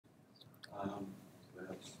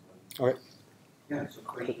Okay. Yeah, so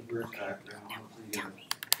quite a diverse background. Tell me,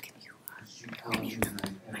 can you I need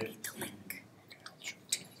the link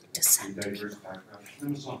to send to diverse people. background.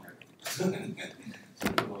 I'm a songwriter.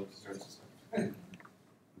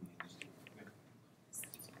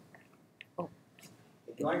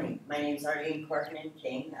 Good morning. My name is Arlene Corcoran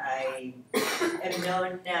King. I am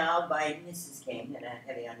known now by Mrs. King, and I'm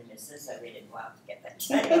heavy on the Mrs. I waited a while to get that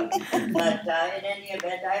title. But in any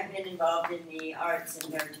event, I've been involved in the arts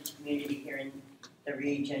and heritage community here in the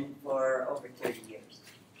region for over 30 years.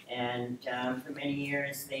 And for many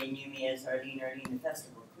years, they knew me as Arlene, the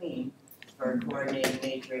Festival Queen, for coordinating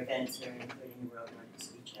major events here, including the World Nordic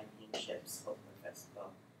City Championships, Folklore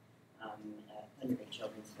Festival, Thunder Bay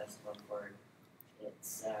Children's Festival for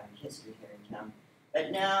its history here in town.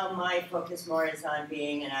 But now my focus more is on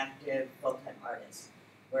being an active full-time artist,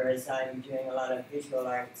 whereas I'm doing a lot of visual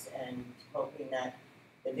arts and hoping that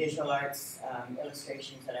the visual arts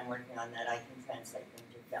illustrations that I'm working on, that I can translate them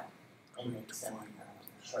to film and make some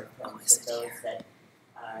short films with those that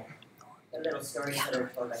the little stories that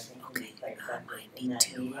are told, I think, can be quite effective in that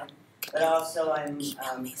medium. But also I'm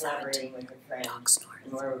collaborating with a friend,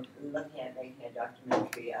 and we're looking at making a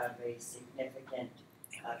documentary of a significant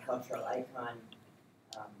cultural icon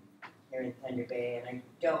here in Thunder Bay. And I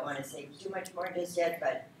don't want to say too much more just yet,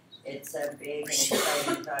 but it's a big and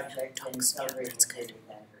exciting project in celebrating the 30th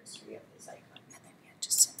anniversary of this icon. And then you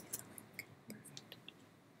just send me the link.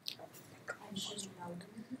 Perfect. I'm Shirley Melvin,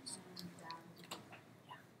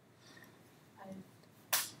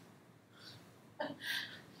 and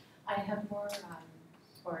I have more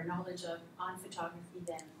knowledge on photography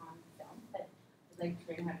than on film, but I'd like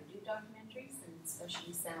to learn how to do documentaries, and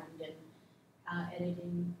especially sound and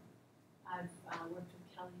editing. I've worked with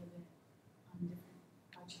Kelly a bit on different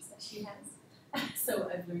projects that she has, so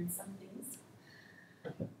I've learned some things,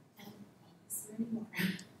 and I'm always learning more.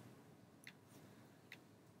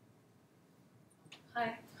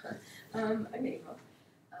 Hi, I'm April.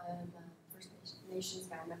 I'm a First Nations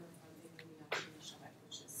band member from the National National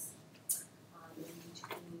which is in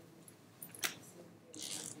between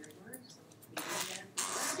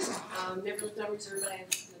never lived on reserve, but I've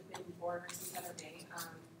been born in Thunder Bay.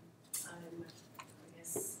 I'm, I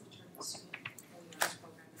guess, internal student for the arts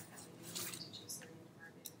program at the Indigenous Learning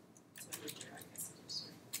Department. So I moved here, I guess,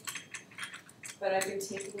 but I've been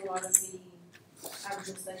taking a lot of the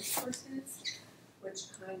Aboriginal Studies courses, which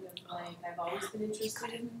kind of like, I've always been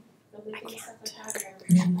interested in building and stuff like that. I've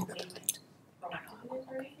never really been proactive in it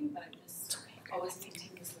or anything, but I'm just always a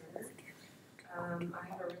continuous learner. I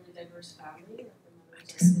have a really diverse family. My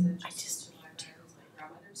mother's residential survivor, I was my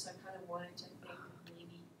grandmother, so I kind of wanted to think of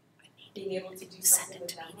maybe being able to do something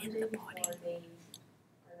with them one day before they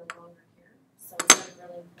are no longer here. So it's kind of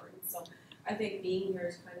really important. So I think being here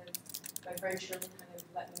is kind of, my friend Shirley kind of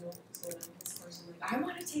let me know what was going on in this course. I'm like, I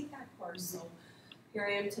want to take that course. So here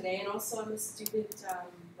I am today, and also I'm a student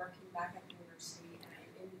working back at the university and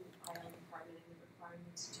in the IL department, and the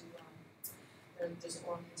requirements to there's an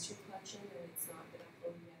oral history collection, and it's not been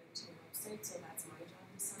uploaded yet into the website, so that's my job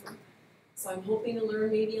this summer. So I'm hoping to learn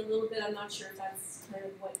maybe a little bit. I'm not sure if that's kind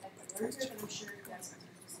of what I can learn here, but I'm sure you guys can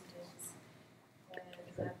do some things.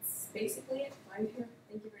 And that's basically it. I'm here.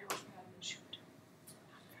 Thank you very much for having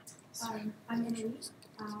me. I'm Emily.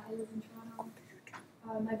 I live in Toronto.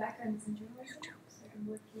 My background is in journalism, so I'm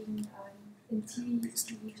working in TV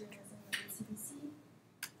journalism at CBC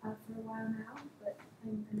for a while now, but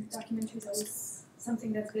documentary is always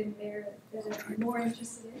something that's been there that I'm more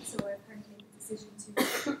interested in, so I've kind of made the decision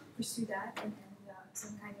to pursue that, and so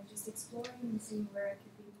I'm kind of just exploring and seeing where I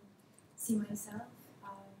could maybe see myself,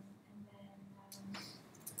 and then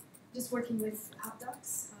just working with Hot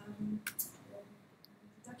Docs,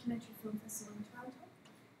 the documentary film festival in Toronto.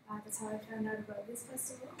 That's how I found out about this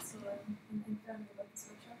festival, so and found out about this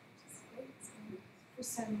workshop, which is great. So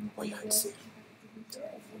first time I'm here,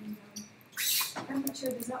 and I'm not sure.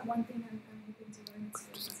 There's not one thing I'm hoping to learn.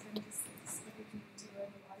 It's kind of just everything to learn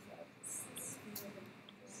a lot about this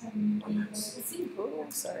field. Oh,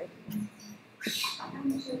 sorry. I'm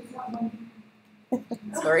not sure. There's not one thing.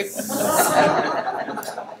 Sorry.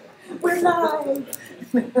 We're live.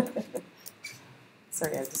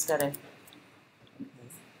 Sorry, I just gotta.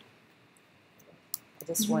 I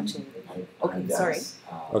just want you. Okay, sorry.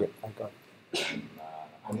 Okay, I got it.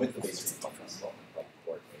 I'm with the Basic Film Festival. I'm like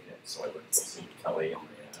coordinated, so I work closely with Kelly and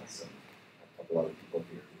Marianne and a couple other people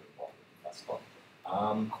here who are involved with the festival.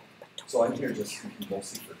 So I'm here just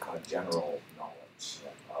mostly for kind of general knowledge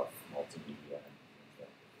of multimedia and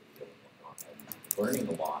whatnot. I'm learning a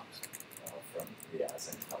lot from Riaz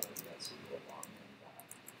and Kelly as we go along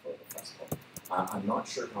for the festival. I'm not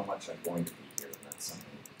sure how much I'm going to be here, and that's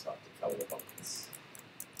something we can talk to Kelly about this.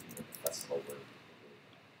 The festival, we're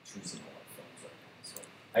choosing a lot of films right now. So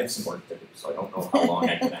I have some work to do, so I don't know how long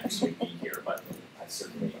I can actually be here, but I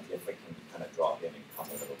certainly, if I can kind of drop in and come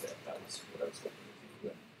a little bit, that was what I was hoping to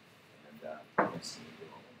do. And nice to meet you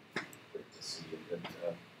all. Great to see a good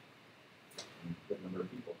number of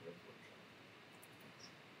people here at the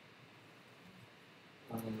workshop.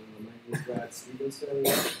 My name is Brad Stevenson,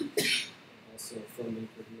 also a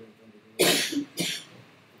filmmaker here in Thunder Bay,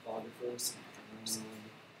 photographers.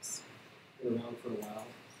 Been around for a while.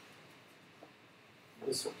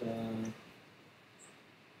 Just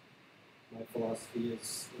my philosophy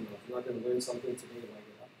is, if you're not going to learn something today, write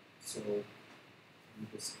it up. So I'm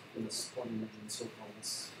just going to support emerging so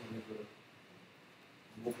calls whenever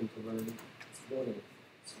I'm open to learn. It's learning.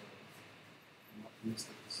 So I'm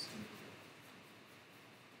optimistic.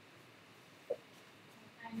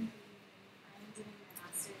 I'm doing my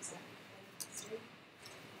master's at Penn State, and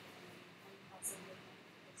I'm also looking to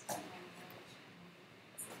expand my knowledge and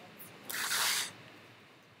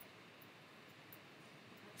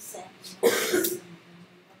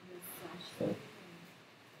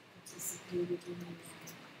participated in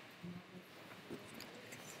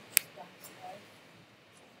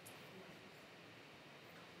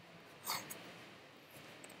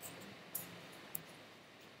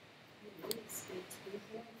it's great to be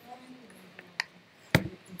here again, and I'm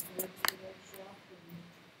looking forward to the workshop, and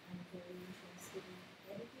I'm very interested in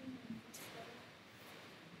editing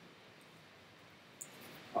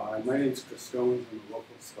and My name's Chris Stones. I'm a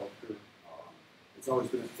local sculptor. It's always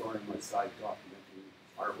been a thorn in my side documenting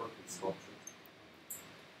artwork and sculpture.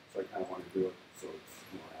 So I kind of want to do it so it's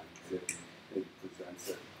more animated and maybe presents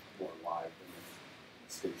it more live than a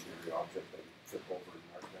stationary object that you flip over in an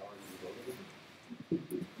art gallery and go to it.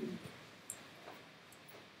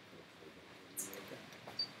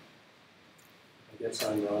 I guess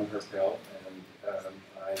I'm Ron Herpel, and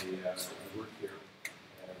I work here,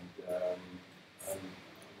 and I'm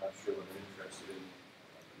not sure what I'm interested in.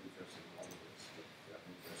 I'm interested in all of this, but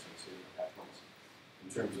I'm interested in seeing what happens in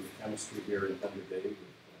terms of chemistry here in Thunder Bay with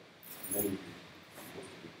many of you,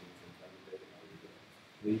 most of the things in Thunder Bay. I would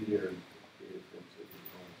lead here and create things that we're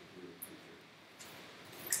going to do in the future.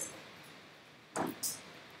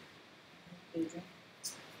 Adrian?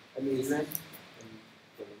 I'm Adrian. I'm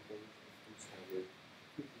doing things. I'm just kind of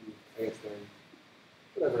I guess learn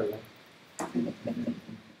whatever I like.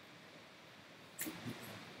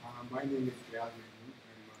 My name is Jayal Mahmood.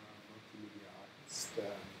 I'm a multimedia artist. I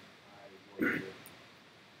work with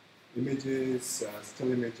images,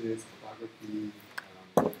 still images, photography,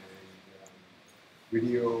 and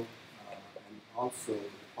video. And also, the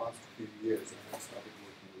past few years, I have started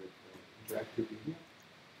working with interactive media,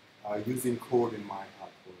 using code in my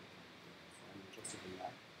artwork. So I'm interested in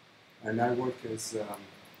that. And I work as in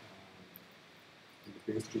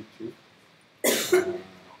the Bay Street too.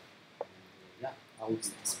 Yeah, I would be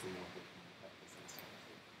happy more with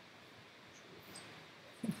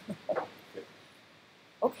my practice.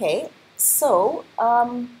 Okay, so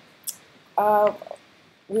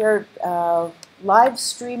we're live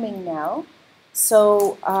streaming now.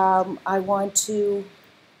 So I want to,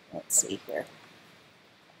 let's see here.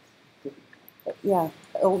 Yeah,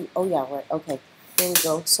 oh yeah, right, okay. Here we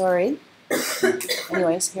go, sorry.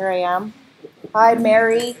 Anyways, here I am. Hi,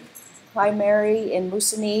 Mary. Hi, Mary in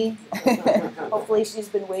Moosonee. Hopefully she's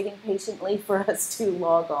been waiting patiently for us to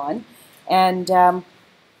log on. And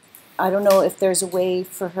I don't know if there's a way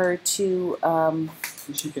for her to...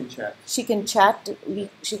 She can chat. She can chat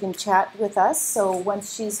with us. So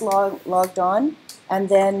once she's logged on, and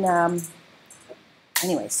then...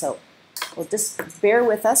 anyway, so we'll just bear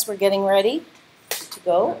with us. We're getting ready to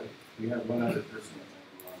go. We have one other person.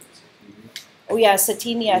 Oh yeah,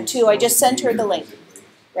 Satinia too. I just sent her the link.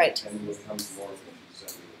 Right. And we'll come more when she's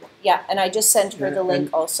everywhere. Yeah, and I just sent her the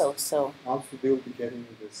link also. So Also, they will be getting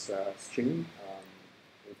this stream.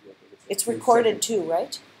 it's recorded too,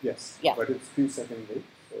 right? Yes. Yeah. But it's few seconds late,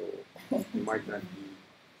 so you might not be.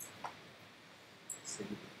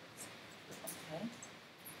 Okay.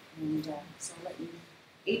 And so I'll let you,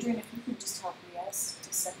 Adrian, if you could just help Riaz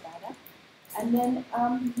to set that up. And then,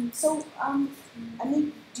 I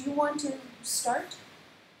mean, do you want to start?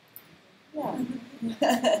 Yeah.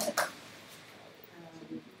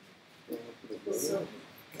 So,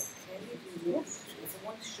 yes.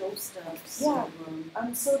 Show stuff. Yeah.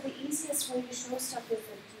 So the easiest way to show stuff is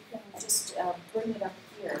that you can just bring it up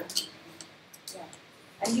here. Yeah.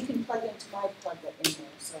 And you can plug into my plug it in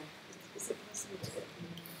there. So is it possible to get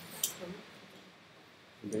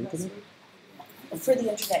The internet? for the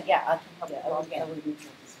internet? Yeah, I can help you log in.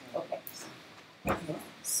 Okay. Okay.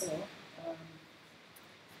 So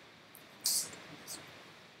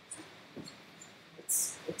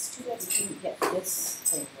get this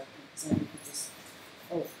thing working, so then we can just,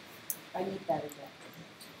 oh, I need that adapter.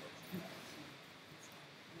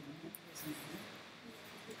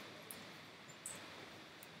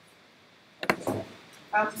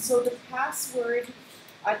 Okay. So the password,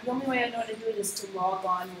 the only way I know how to do it is to log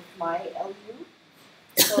on with my LU.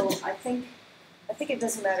 So I think it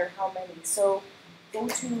doesn't matter how many. So go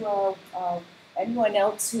to anyone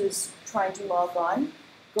else who's trying to log on.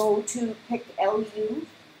 Go to pick LU.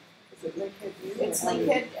 Is it Lakehead U? It's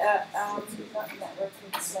Lakehead, not network.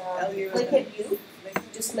 It's Lakehead U.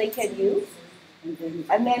 Just Lakehead U.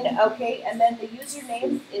 And then okay, and then the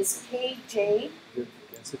username is KJ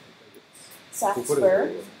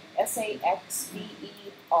Saxber,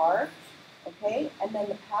 SAXBER. Okay, and then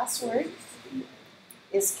the password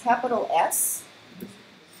is capital S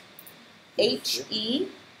HE.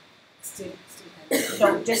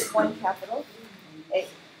 No, just one capital.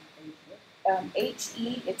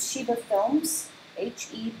 HE. It's Sheba Films.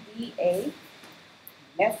 HEBA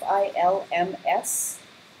FILMS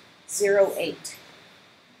 08.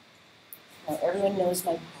 Now everyone knows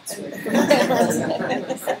my password.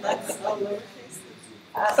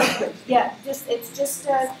 Yeah, it's just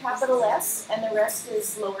capital S, and the rest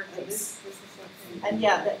is lowercase. And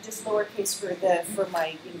yeah, just lowercase for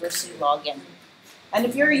my university login. And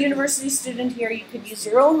if you're a university student here, you could use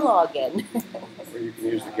your own login. Or you can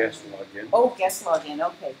use the guest login. Oh, guest login.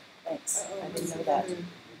 Okay, thanks. I didn't know that.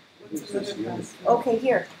 Who's this unit? Okay,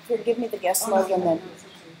 here, give me the guest login then.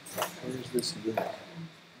 Where's this unit?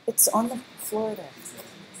 It's on the floor there.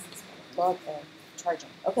 Charging.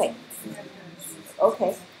 Okay.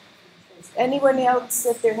 Okay. Anyone else,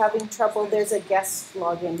 if they're having trouble, there's a guest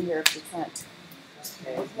login here if you can't.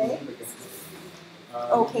 Okay.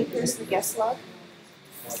 Okay, here's the guest log.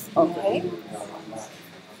 Okay.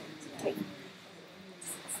 Okay.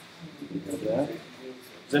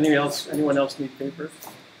 Does anyone else need papers?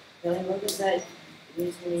 What was that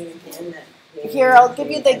usually in that? Here, I'll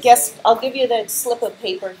give you the slip of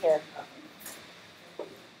paper here.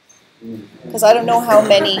 Because I don't know how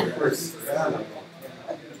many.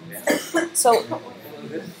 So,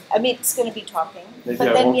 I mean, it's going to be talking. Maybe But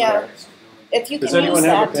I then, won't, yeah, Clarence. if you Does can use anyone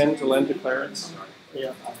have a that. pen to lend to Clarence?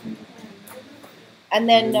 Yeah. And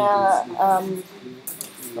then, No,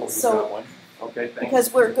 So- got one. Okay, thanks.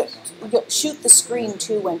 because we're good, shoot the screen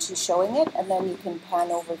too when she's showing it, and then you can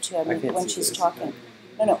pan over to I can't when see she's this. talking.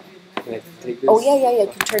 No. Can I take this? Oh, yeah, you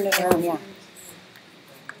can turn it around, yeah.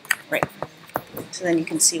 Right. So then you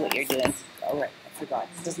can see what you're doing. Oh, right, I forgot.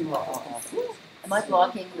 It doesn't look off. Am I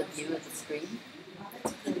blocking the view of the screen?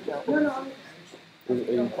 No.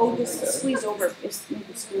 Oh, just squeeze over. Just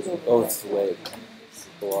maybe squeeze over. Oh, it's the way. It's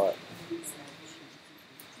a lot.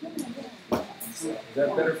 Is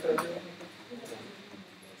that better for everyone?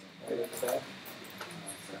 Okay,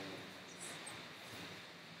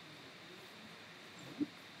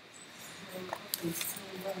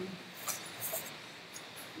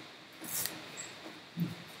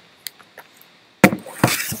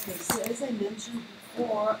 so as I mentioned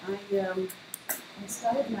before, I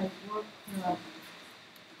started my work,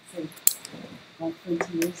 say, about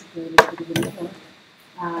 20 years ago, a little bit more,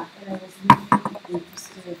 and I was really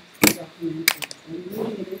interested in documentaries. And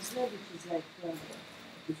living in Israel, which is like,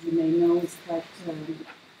 as you may know, is quite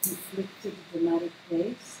conflicted, dramatic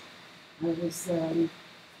place. I was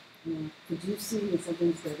producing and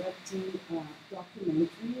sometimes directing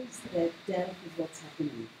documentaries that dealt with what's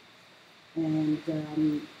happening. And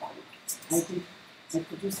I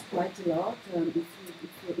produced quite a lot. If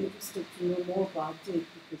you're interested to know more about it,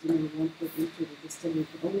 because you won't get into it, just tell you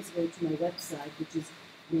can always go to my website, which is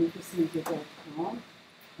amicusmedia.com.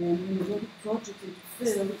 And when you go to project into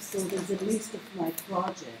film, so there's a list of my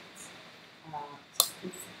projects.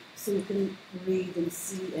 So you can read and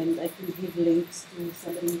see, and I can give links to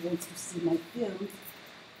somebody who wants to see my films.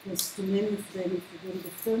 Because to many of them, if you go to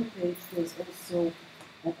the film page, there's also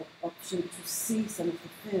an option to see some of the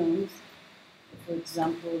films. For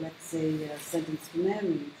example, let's say Sentence to Marriage,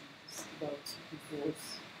 which is about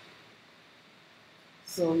divorce.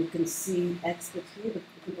 So you can see expert here, but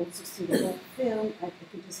you can also see the whole film. I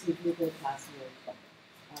can just give you the password.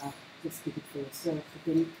 Just keep it for yourself.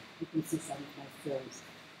 You can see some of my films.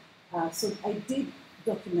 So I did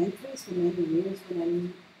documentaries for many years. When I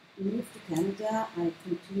moved to Canada, I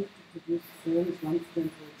continued to produce films. One of them,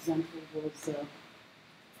 for example, was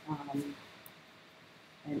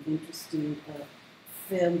an interesting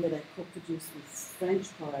film that I co-produced with French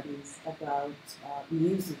parties about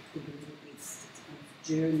music in the Middle East. It's a kind of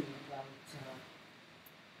journey about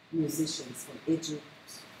musicians from Egypt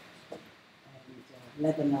and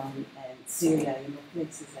Lebanon and Syria,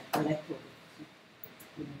 places like Aleppo.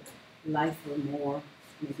 life were more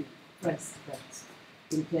maybe pressed, but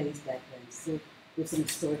in place back then. So there's some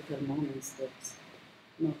historical moments that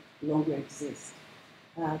no longer exist.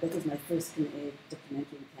 That was my first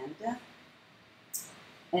documentary in Canada.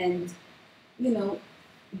 And, you know,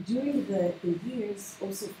 during the years,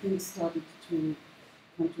 also things started to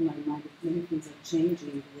come to my mind that many things are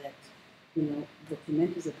changing, that, you know,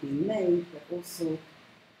 documentaries are being made, but also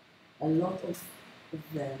a lot of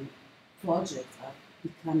the projects are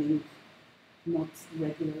becoming not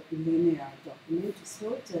regular linear documentary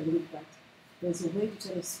storytelling, but there's a way to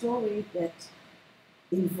tell a story that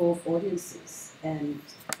involves audiences and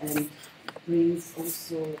brings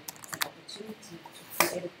also an opportunity to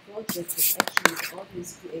create a project that actually the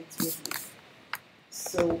audience creates with you.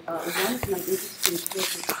 So one of my interesting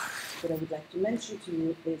projects that I would like to mention to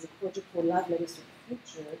you is a project called Love Letters to the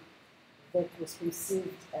Future that was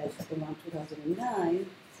conceived at around 2009,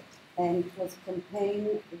 and it was a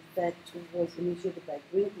campaign that was initiated by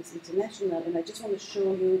Greenpeace International, and I just want to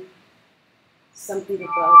show you something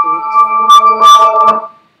about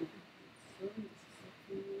it.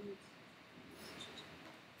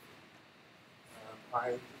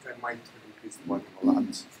 I might increase the volume a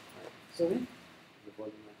lot. Sorry? The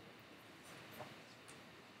volume.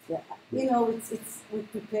 Yeah, you know, we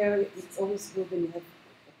prepare, it's always good when you have a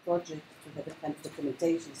project to have a kind of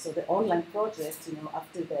documentation. So the online projects, you know,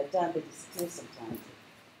 after they're done, they disappear sometimes.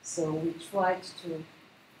 So we tried to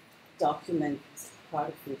document part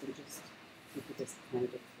of it and just keep it as kind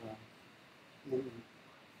of memory.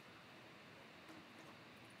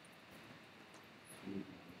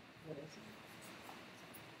 What is it?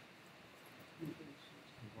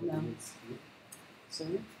 No.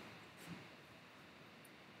 Sorry?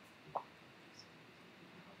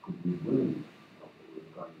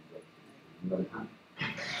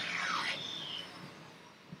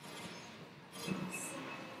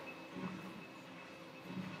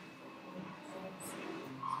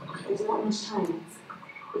 There's not much time.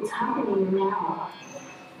 It's happening now.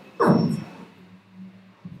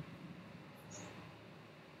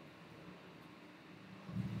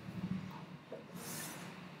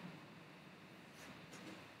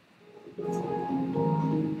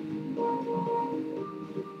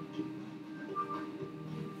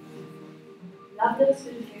 Love Letters to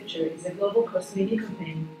the Future is a global cross-media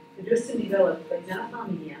campaign produced and developed by Xenophile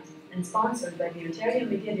Media and sponsored by the Ontario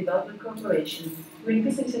Media Development Corporation,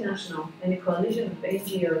 Greenpeace International, and a coalition of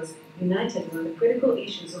NGOs united on the critical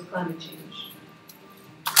issues of climate change.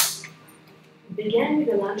 It began with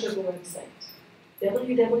the launch of a website.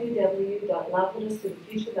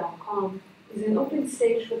 www.loveletterstothefuture.com is an open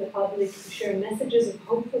stage for the public to share messages of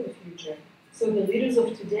hope for the future, so the leaders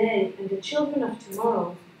of today and the children of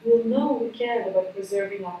tomorrow will know we cared about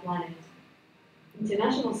preserving our planet.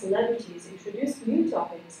 International celebrities introduced new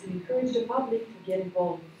topics and encouraged the public to get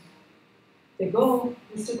involved. The goal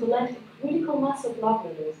was to collect a critical mass of love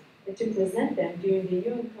letters and to present them during the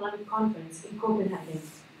UN Climate Conference in Copenhagen.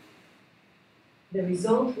 The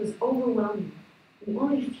result was overwhelming. In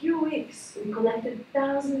only a few weeks, we collected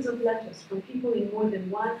thousands of letters from people in more than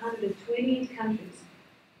 128 countries.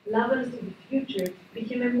 Love Letters to the Future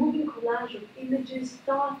became a moving collage of images,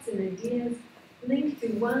 thoughts, and ideas linked to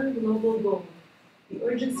one global goal: the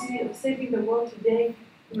urgency of saving the world today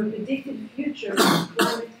from a predicted future of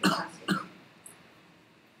climate catastrophe.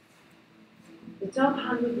 The top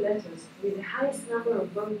 100 letters with the highest number of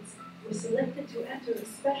votes were selected to enter a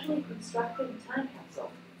specially constructed time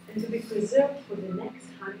capsule and to be preserved for the next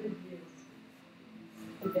 100 years.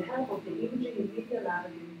 With the help of the Imaging and Media Lab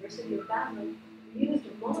at the University of Basel, we used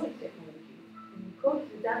monolith technology and encoded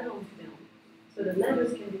the data on film, so the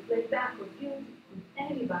letters can be played back or viewed on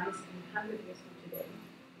any device in 100 years from today.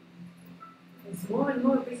 As more and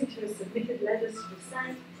more visitors submitted letters to the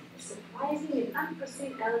site, a surprising and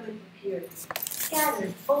unforeseen element appeared.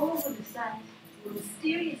 Scattered all over the site were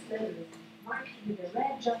mysterious letters marked with a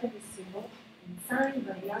red Japanese symbol and signed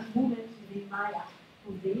by a young woman named Maya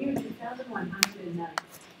from the year 2109.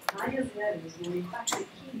 Maya's letters were in fact the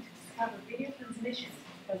key to discover video transmissions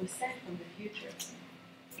that were sent from the future.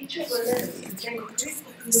 Each of her letters contained a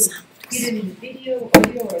critical clue hidden in a video,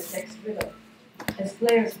 audio, or a text riddle. As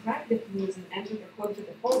players cracked the clues and entered the code to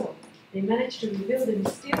the photo, they managed to reveal the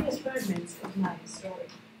mysterious fragments of Maya's story.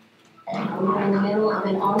 We are in the middle of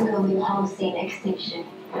an ongoing Holocene extinction.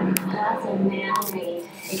 That's a man-made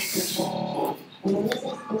extinction. And this is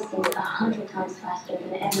extinct 100 times faster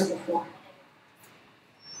than ever before.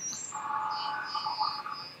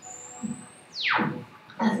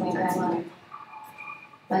 That's my grandmother.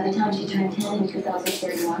 By the time she turned 10 in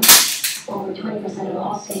 2031, over 20% of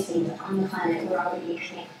all species on the planet were already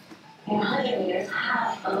extinct. In 100 years,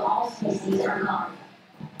 half of all species are gone.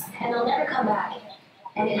 And they'll never come back.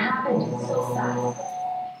 And it happened so fast.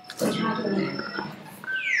 We're tracking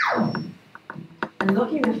them.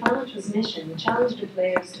 Unlocking the final transmission challenged the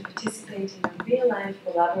players to participate in a real-life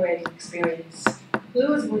collaborative experience.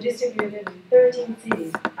 Clues were distributed in 13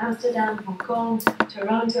 cities: Amsterdam, Hong Kong,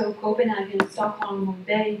 Toronto, Copenhagen, Stockholm,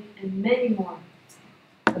 Mumbai, and many more.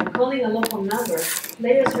 By calling a local number,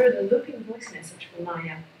 players heard a looping voice message from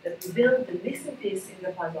Maya that revealed the missing piece in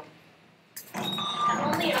the puzzle.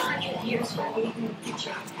 I'm only 100 years from being in the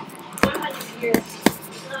future. 100 years.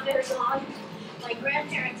 It's not very long. My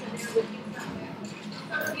grandparents are there with you somewhere.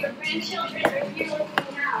 Some of your grandchildren are here with me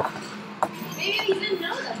now. Maybe you didn't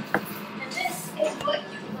know them. And this is what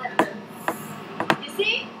you let them. You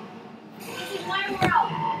see? This is my world.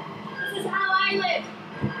 This is how I live.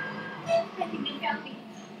 I think you found me.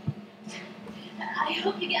 I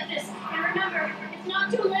hope you get this. And remember, it's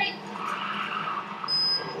not too late.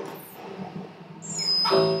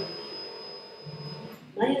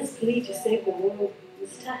 Maya's plea to save the world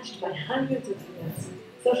was touched by hundreds of viewers.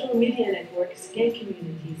 Social media networks, gay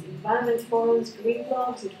communities, environment forums, green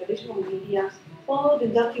blogs, and traditional media followed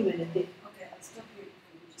and documented it. Okay, I'll stop here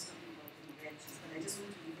before we're just talking about inventions, but I just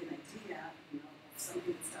want to give you an idea, of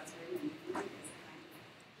something that starts very unusual as a kind of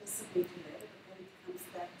just submit a letter, but then it comes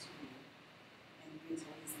back to you and brings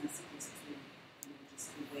all these messages to, just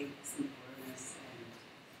awaits and awareness and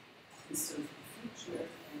concern for the future,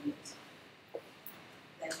 and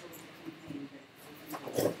that was the campaign that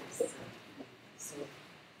opened this. So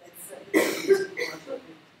that's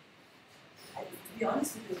to be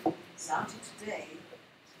honest with you, down to today,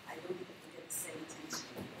 I don't think we get the same attention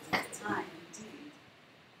because at the time, indeed,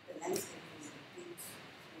 the landscape was a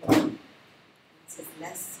bit, it says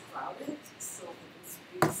less crowded, so it was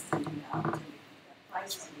really standing out and it got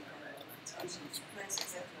prices and it got a lot of attention to press,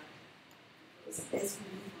 etc. Because as we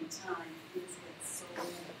move on time, things get so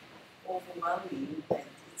overwhelming that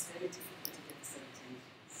it's very difficult to get the same attention.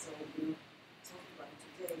 So, talking about it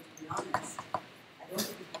today, to be honest, I don't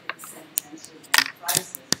think we get the same attention and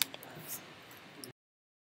prices.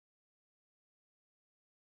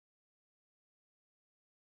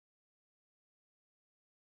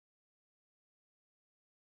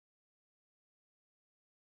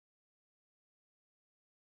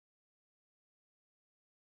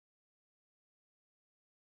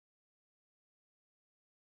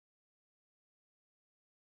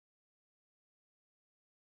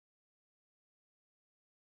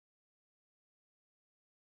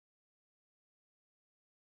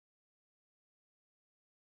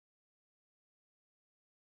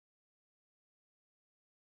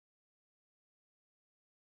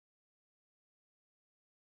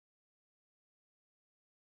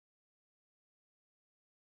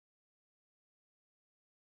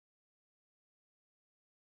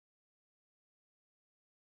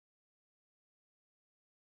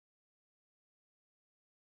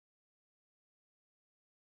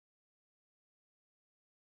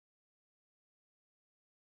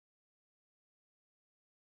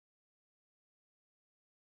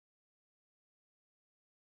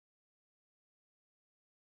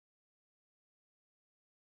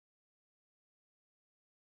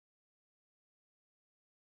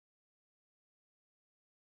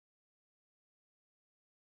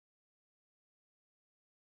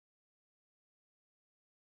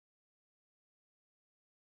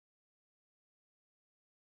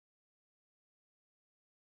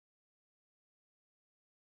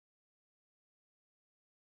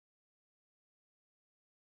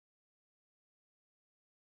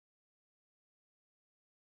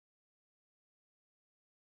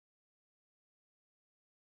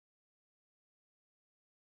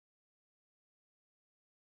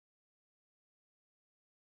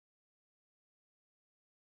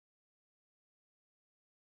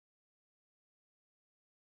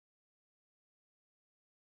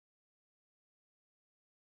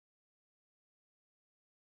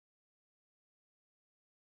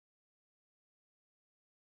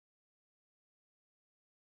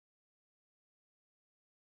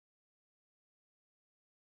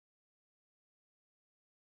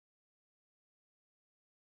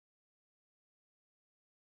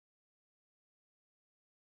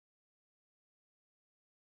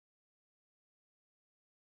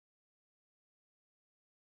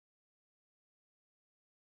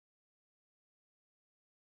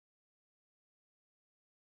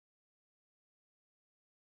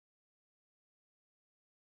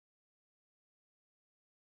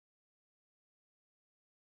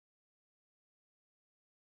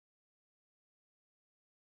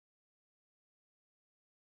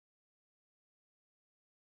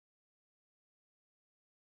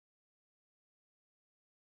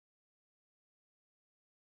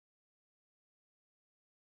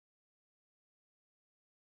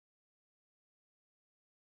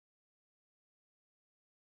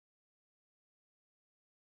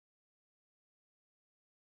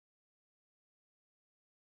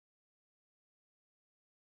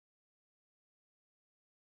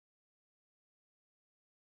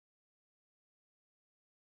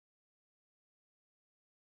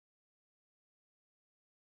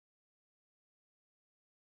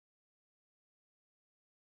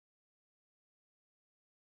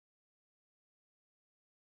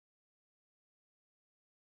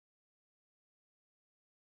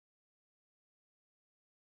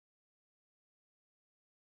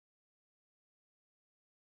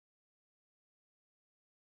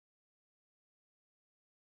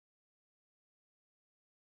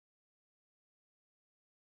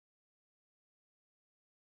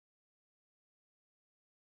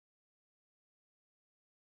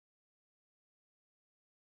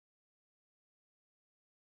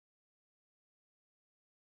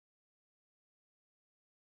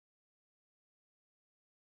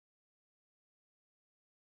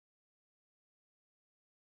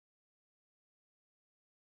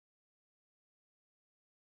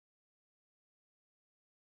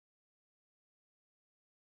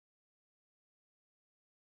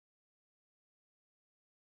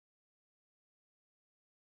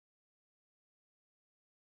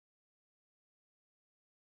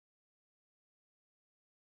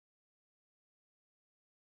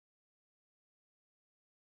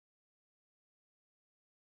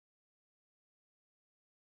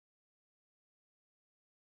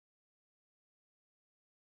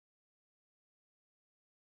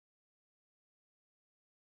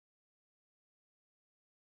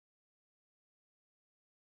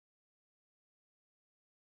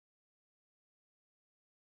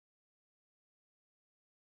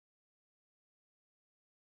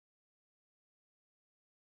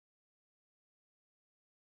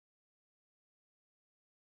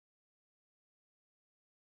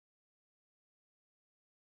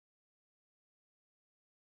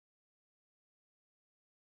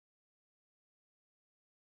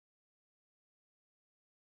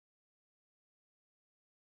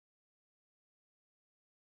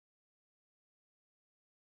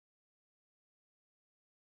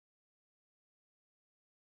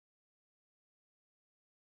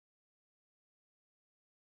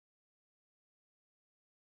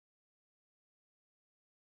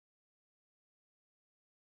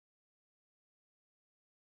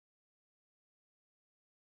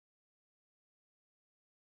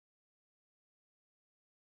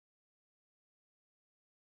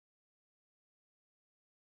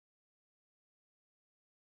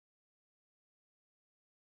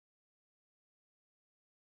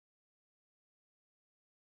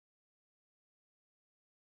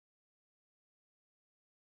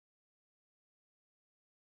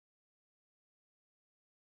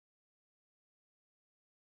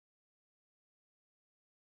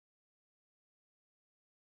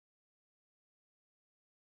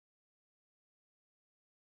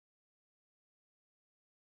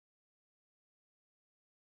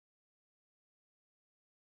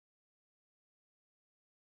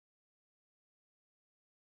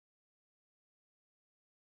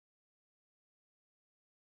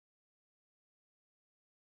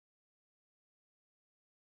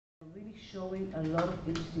 really showing a lot of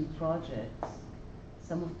interesting projects.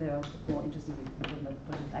 Some of them are more interesting than the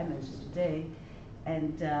project I mentioned today,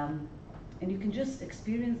 and you can just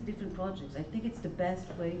experience different projects. I think it's the best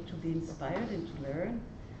way to be inspired and to learn.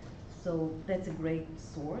 So that's a great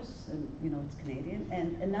source, and it's Canadian.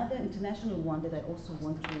 And another international one that I also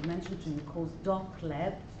want to mention to you called Doc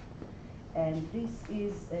Lab. And this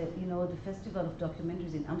is, the Festival of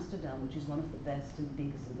Documentaries in Amsterdam, which is one of the best and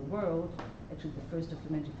biggest in the world, actually the first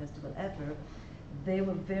documentary festival ever. They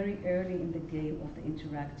were very early in the game of the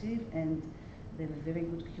interactive, and they have a very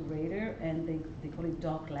good curator, and they call it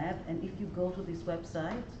Doc Lab. And if you go to this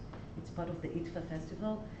website, it's part of the ITFA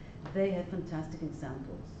festival, they have fantastic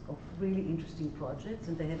examples of really interesting projects,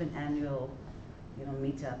 and they have an annual,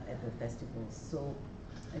 meetup at the festivals. So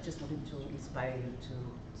I just wanted to inspire you to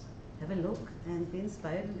have a look and be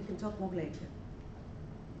inspired, and we can talk more later.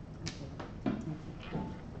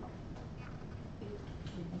 Okay.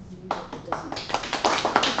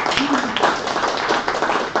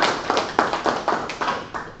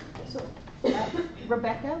 So,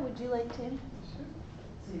 Rebecca, would you like to? Sure.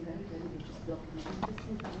 So you're going to just document this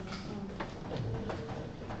in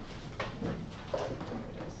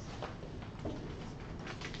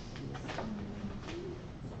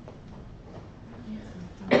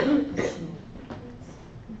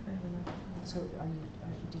So,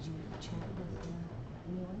 did you chat with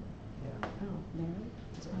anyone? Yeah. Oh, Mary?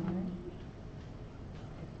 Is it Mary?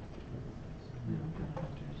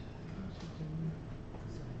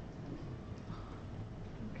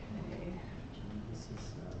 Okay. This is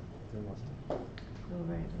there must have. Oh,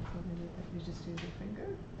 right. I'll probably do that. You just use your finger?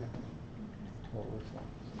 Yeah. Well, it looks like.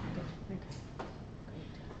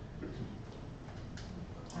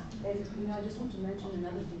 And I just want to mention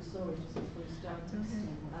another thing, sorry, just before you start.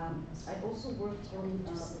 I also worked on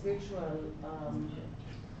virtual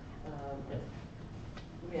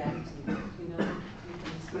reality. You can use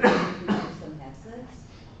some headsets.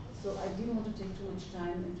 So I didn't want to take too much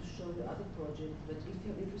time and to show you other projects, but if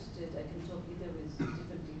you're interested, I can talk either with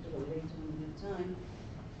different people or later when we have time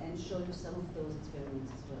and show you some of those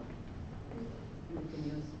experiments as well. And you can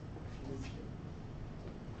use this.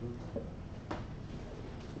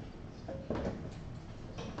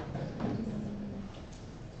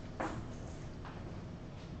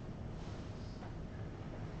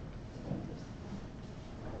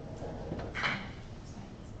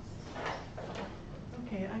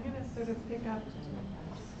 Okay, I'm going to sort of pick up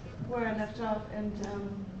where I left off, and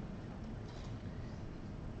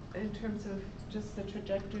in terms of just the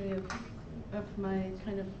trajectory of my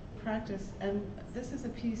kind of practice. And this is a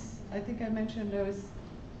piece, I think I mentioned I was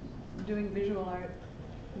doing visual art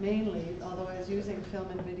mainly, although I was using film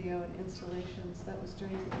and video and installations. That was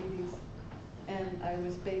during the 80s. And I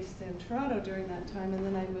was based in Toronto during that time, and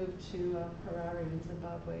then I moved to Harare in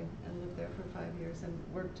Zimbabwe and lived there for 5 years and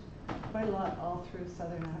worked quite a lot all through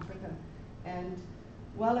Southern Africa. And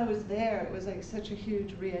while I was there, it was like such a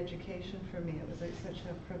huge re-education for me. It was like such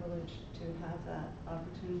a privilege to have that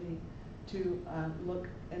opportunity to look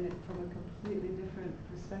in it from a completely different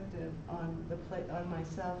perspective on on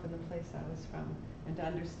myself and the place I was from, and to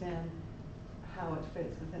understand how it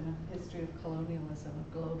fits within a history of colonialism,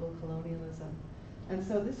 of global colonialism. And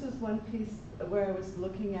so this was one piece where I was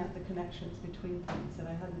looking at the connections between things that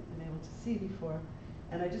I hadn't been able to see before.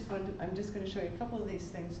 And I'm just going to show you a couple of these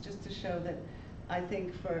things just to show that I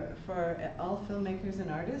think for all filmmakers and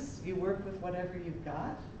artists, you work with whatever you've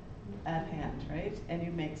got at hand, right? And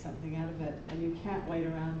you make something out of it, and you can't wait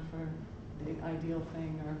around for the ideal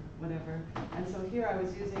thing or whatever. And so here I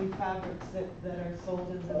was using fabrics that are sold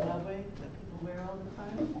in Zimbabwe that people wear all the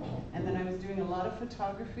time. And then I was doing a lot of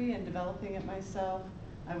photography and developing it myself.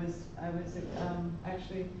 I was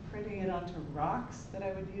actually printing it onto rocks that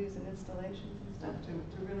I would use in installations and stuff to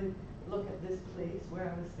really look at this place where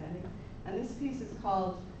I was standing. And this piece is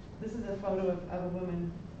called, this is a photo of a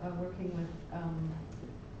woman working with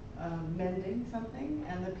mending something,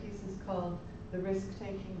 and the piece is called "The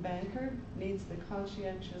Risk-Taking Banker Needs the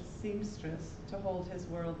Conscientious Seamstress to Hold His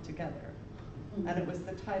World Together." And it was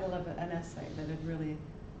the title of an essay that had really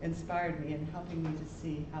inspired me in helping me to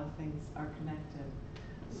see how things are connected.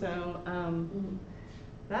 So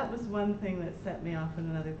that was one thing that set me off on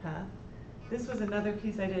another path. This was another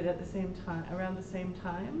piece I did at the same time, around the same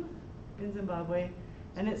time in Zimbabwe,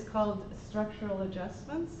 and it's called "Structural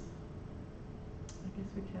Adjustments." I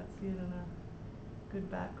guess we can't see it in a good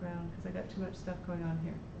background because I got too much stuff going on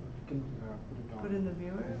here. You can put it on. Put in the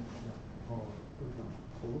viewer? Yeah. Or put it on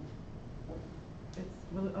full. It's,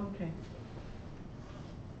 well, okay.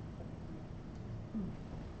 There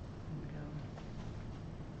we go.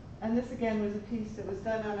 And this again was a piece that was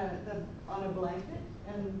done on a blanket,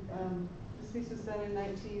 and this piece was done in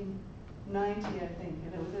 1990, I think,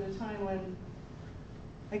 and it was at a time when,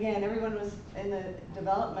 again, everyone was in the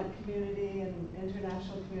development community and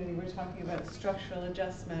international community. We're talking about structural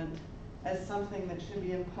adjustment as something that should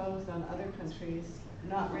be imposed on other countries,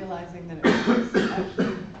 not realizing that it was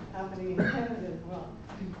actually happening in Canada as well.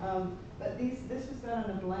 But this was done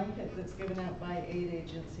on a blanket that's given out by aid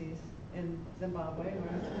agencies in Zimbabwe,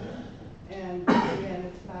 where I'm from. And again,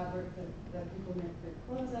 it's fabric that people make their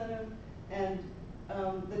clothes out of. And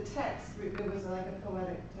the text, it was like a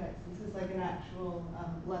poetic text. This is like an actual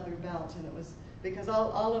leather belt, and it was, because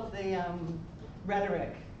all of the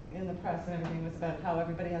rhetoric in the press and everything was about how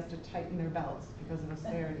everybody has to tighten their belts because of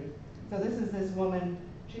austerity. So this is this woman,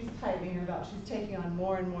 she's tightening her belt. She's taking on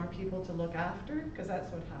more and more people to look after, because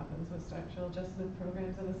that's what happens with structural adjustment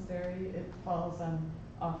programs and austerity. It falls on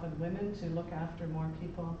often women to look after more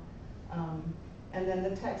people. And then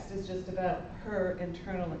the text is just about her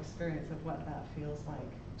internal experience of what that feels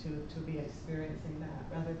like to be experiencing that,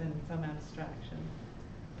 rather than some abstraction.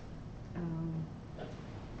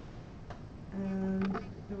 And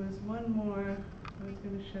there was one more I was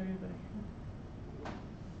going to show you, but I can't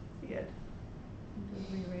see it. Just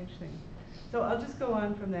rearrange things. So I'll just go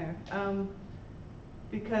on from there,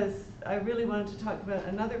 because I really wanted to talk about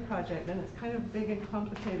another project, and it's kind of big and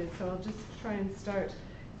complicated, so I'll just try and start.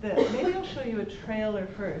 Maybe I'll show you a trailer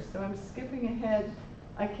first. So I'm skipping ahead.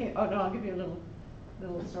 I'll give you a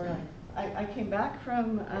little story. I came back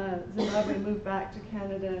from Zimbabwe, moved back to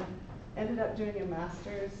Canada, ended up doing a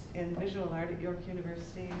master's in visual art at York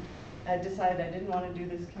University. I decided I didn't want to do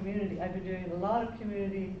this community. I've been doing a lot of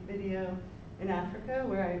community video in Africa,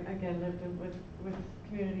 where I, again, lived with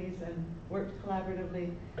communities and worked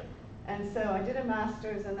collaboratively. And so I did a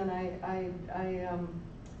master's, and then I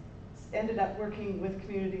ended up working with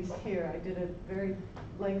communities here. I did a very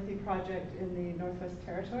lengthy project in the Northwest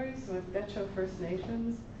Territories with Dutcho First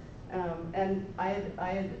Nations. And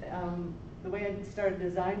the way I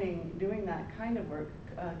started doing that kind of work,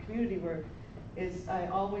 community work, is I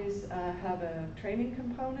always have a training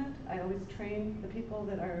component. I always train the people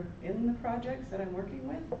that are in the projects that I'm working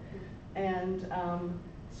with. And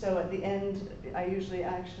so at the end, I usually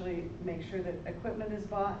actually make sure that equipment is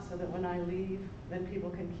bought so that when I leave, then people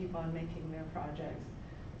can keep on making their projects.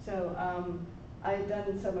 So I had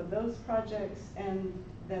done some of those projects, and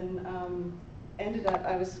then ended up,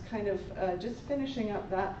 I was kind of just finishing up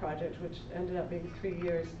that project, which ended up being 3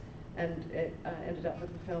 years, and it ended up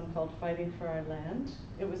with a film called Fighting for Our Land.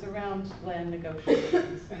 It was around land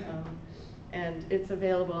negotiations, and it's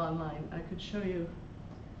available online. I could show you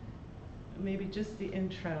maybe just the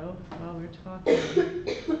intro while we're talking.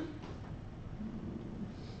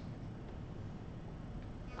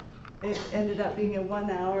 It ended up being a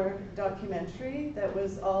 1-hour documentary that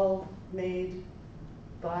was all made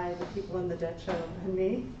by the people in the Dutcho and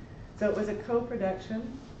me. So it was a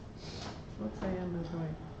co-production. What's I am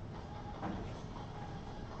doing?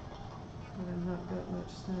 I've not got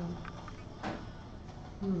much sound.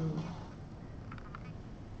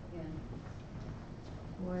 Yeah.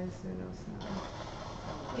 Why is there no sound?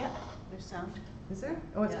 Yeah, there's sound. Is there?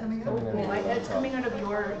 Oh, it's coming out? It's coming out of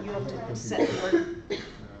your, you have to set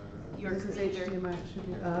your This is computer. HDMI, it should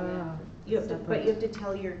be, You have to, but you have to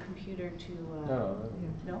tell your computer to, yeah.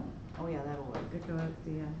 no? Oh yeah, that'll work. It go out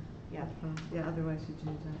the, Yeah. yeah, otherwise you do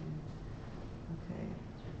that. Okay.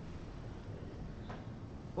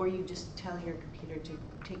 Or you just tell your computer to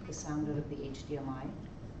take the sound out of the HDMI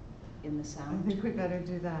in the sound. I think we better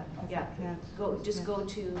do that. Yeah, I can't. go to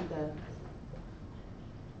the.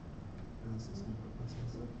 It's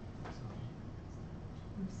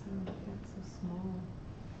so small.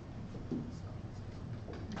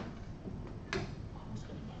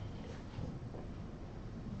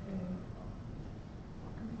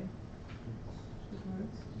 Okay. Should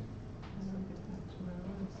work. And I'll get back to where I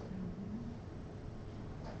was down here.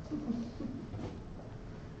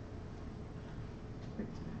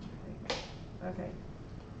 Okay.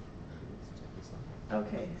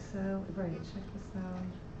 Okay, so, right, check the sound.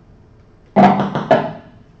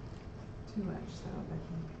 Too much sound, I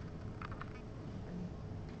think.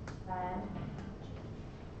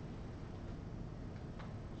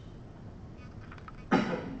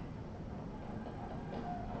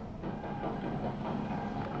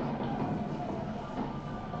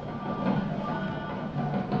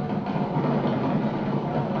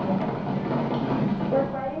 We're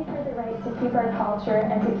fighting for the right to keep our culture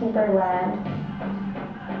and to keep our land.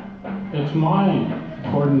 It's mine,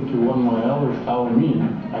 according to what my elders told me.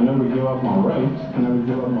 I never give up my rights, I never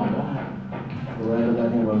give up my land. The right of that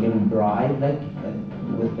thing we're getting bribed, like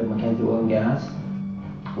with the Mackenzie oil and gas.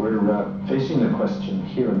 we're facing the question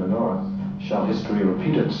here in the north, shall history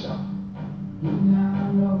repeat itself?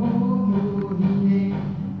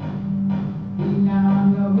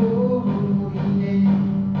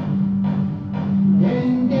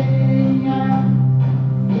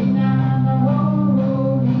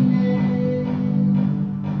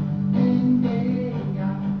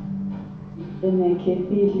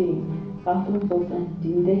 Kefili, Afroposan,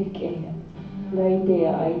 Dindeke,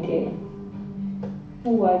 Raidea Ide,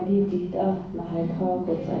 Uwadidita, Mahaka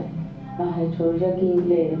Gosa, Mahatroja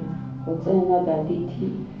Gingle, Gosena Daditi,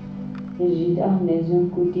 Ejida Nezun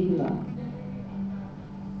Kudiva,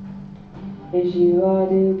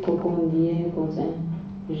 Ejivade Kokondie Gosen,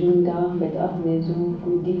 Junda Beta Nezun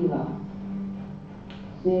Kudiva,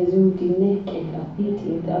 Nezun Dineke,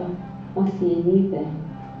 Apitida, Masienive.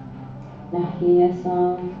 Nahiasa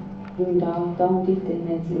Junda Dondi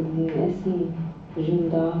Tenezilesi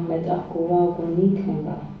Junda Metakuwa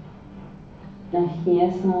Gunikenga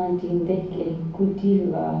Nahiasa Dindeke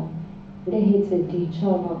Kudiva Lehitze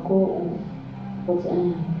Dichava Ko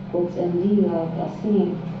Potsendiva Gasin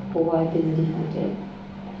Powadindihate.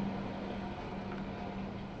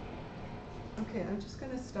 Okay, I'm just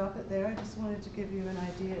going to stop it there. I just wanted to give you an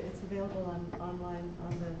idea. It's available online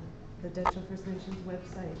on the Dutcho First Nations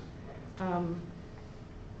website.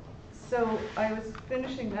 So I was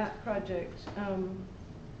finishing that project,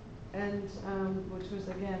 which was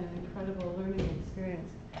again an incredible learning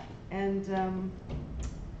experience, and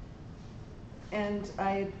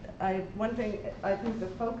one thing I think the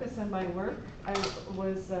focus on my work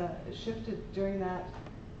was shifted during that,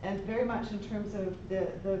 and very much in terms of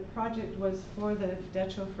the project was for the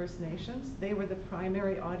Dutcho First Nations. They were the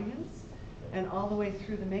primary audience. And all the way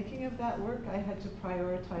through the making of that work, I had to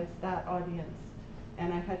prioritize that audience.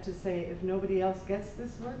 And I had to say, if nobody else gets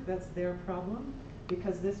this work, that's their problem,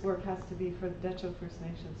 because this work has to be for the Dutcho First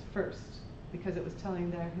Nations first, because it was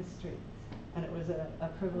telling their history. And it was a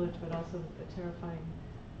privilege, but also a terrifying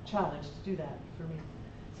challenge to do that for me.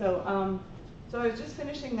 So, so I was just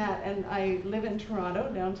finishing that, and I live in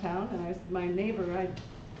Toronto, downtown, and my neighbor,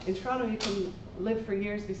 in Toronto you can live for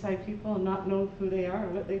years beside people and not know who they are or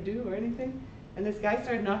what they do or anything. And this guy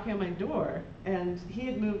started knocking on my door, and he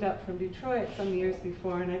had moved up from Detroit some years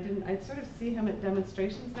before, and I'd sort of see him at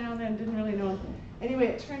demonstrations now and then, didn't really know him. Anyway,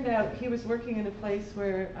 it turned out he was working in a place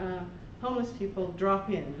where homeless people a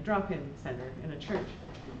drop-in center in a church.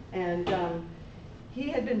 And he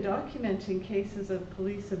had been documenting cases of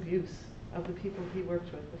police abuse of the people he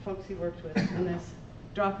worked with, the folks he worked with in this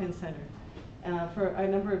drop-in center for a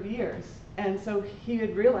number of years. And so he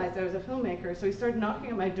had realized I was a filmmaker, so he started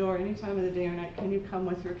knocking at my door any time of the day or night, can you come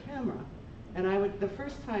with your camera? And the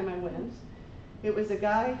first time I went, it was a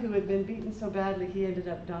guy who had been beaten so badly he ended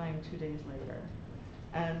up dying 2 days later.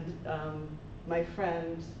 And my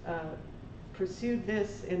friend pursued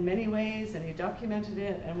this in many ways, and he documented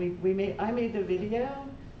it, and I made the video,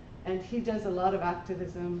 and he does a lot of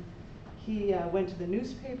activism. He went to the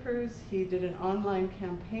newspapers, he did an online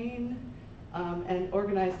campaign, and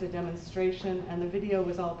organized a demonstration, and the video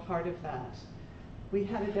was all part of that. We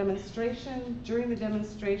had a demonstration. During the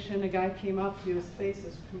demonstration, a guy came up, his face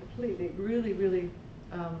was completely, really, really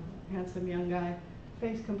handsome young guy,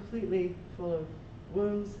 face completely full of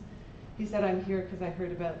wounds. He said, I'm here because I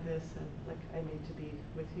heard about this, and like, I need to be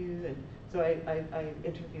with you, and so I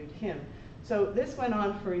interviewed him. So this went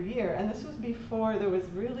on for a year, and this was before there was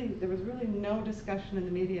really no discussion in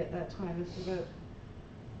the media at that time. This was about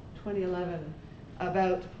 2011,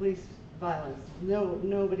 about police violence.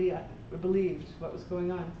 Nobody believed what was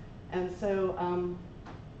going on. And so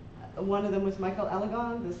one of them was Michael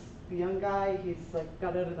Alagon, this young guy. He's like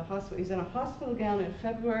got out of the hospital. He's in a hospital gown in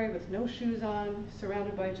February with no shoes on,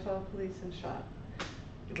 surrounded by 12 police, and shot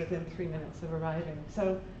within 3 minutes of arriving.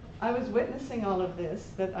 So I was witnessing all of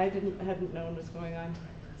this that I hadn't known was going on.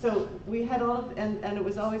 So we had all of, and it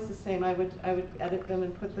was always the same. I would edit them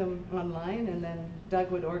and put them online, and then Doug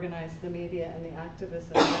would organize the media and the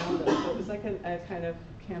activists around them. So it was like a kind of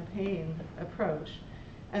campaign approach.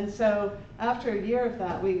 And so after a year of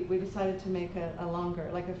that, we decided to make a longer,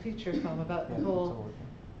 like a feature film about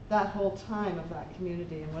that whole time of that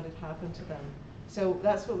community and what had happened to them. So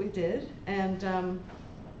that's what we did, and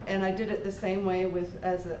I did it the same way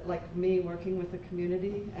like me working with the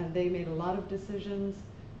community, and they made a lot of decisions.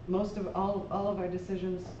 Most of all of our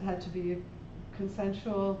decisions had to be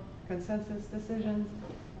consensus decisions.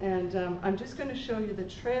 And I'm just going to show you the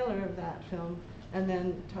trailer of that film, and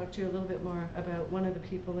then talk to you a little bit more about one of the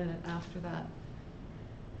people in it after that.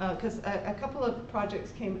 Because a couple of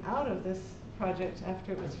projects came out of this project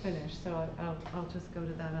after it was finished, so I'll just go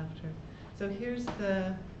to that after. So here's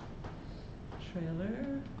the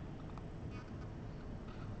trailer.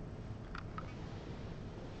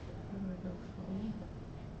 Where do I go from?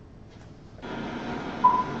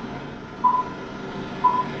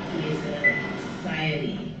 We as a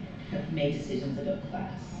society have made decisions about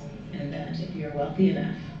class, and that if you're wealthy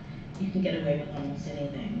enough, you can get away with almost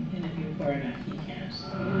anything, and if you're poor enough, you can't.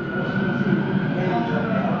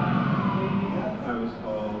 I was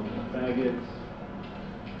called faggots,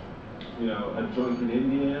 you know, a drunken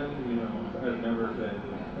Indian, you know, I've never been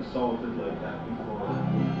assaulted like that before.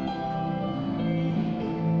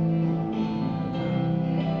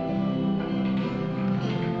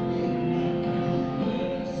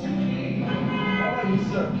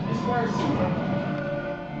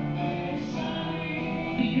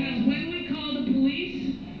 Because when we call the police,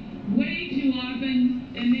 way too often,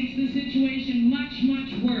 it makes the situation much,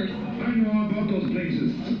 much worse. I know all about those places.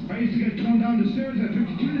 I used to get thrown down the stairs at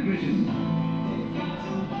 52 Division.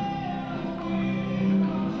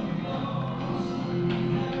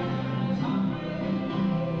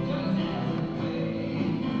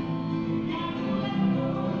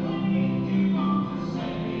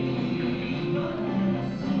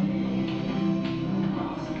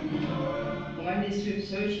 When they strip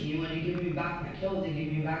searched me, when they give me back my clothes, they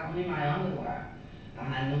give me back only my underwear. I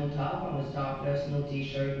had no top, I was topless, no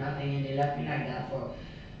t-shirt, nothing, and they left me like that for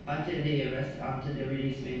until they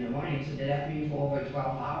released me in the morning. So they left me for over 12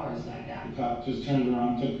 hours like that. The cop just turned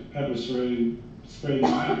around, took pepper spray, sprayed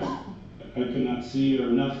my eyes. I could not see or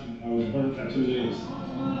nothing. I was burnt for 2 days.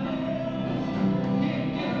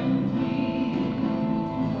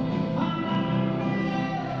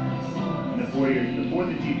 In the 4 years before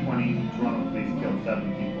the G20, Toronto police killed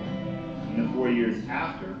 7 people. In the 4 years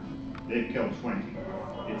after, they've killed 20.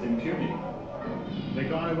 It's impunity. They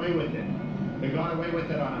got away with it. They got away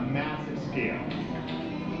with it on a massive scale.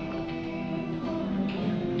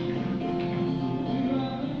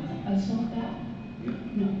 Assault that?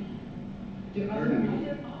 No. There are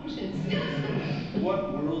other options.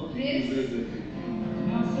 What world do you live in?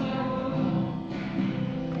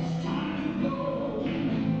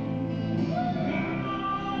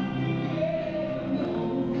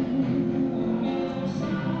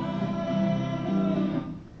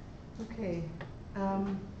 Okay,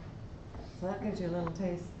 so that gives you a little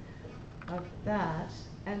taste of that.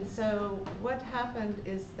 And so what happened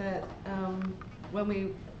is that when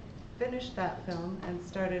we finished that film and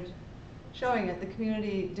started showing it, the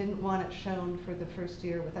community didn't want it shown for the first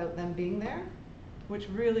year without them being there, which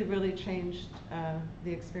really, really changed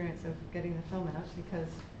the experience of getting the film out,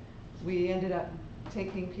 because we ended up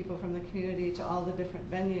taking people from the community to all the different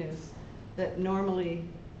venues that normally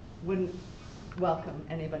wouldn't welcome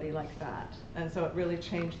anybody like that. And so it really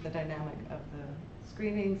changed the dynamic of the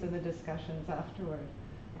screenings and the discussions afterward.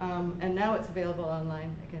 And now it's available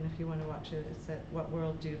online. Again, if you want to watch it, it's at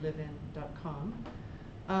whatworlddolivin.com.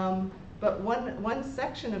 But one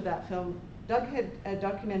section of that film, Doug had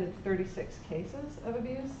documented 36 cases of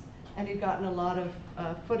abuse, and he'd gotten a lot of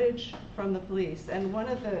footage from the police. And one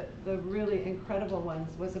of the really incredible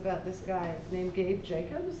ones was about this guy named Gabe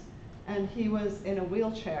Jacobs, and he was in a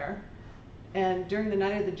wheelchair. And during the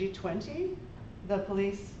night of the G20, the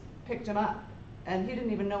police picked him up, and he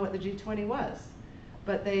didn't even know what the G20 was.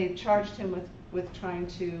 But they charged him with trying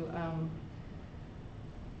to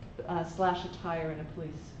slash a tire in a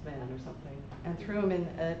police van or something, and threw him in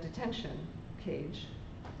a detention cage.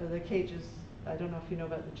 So the cages, I don't know if you know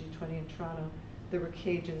about the G20 in Toronto, there were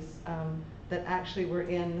cages that actually were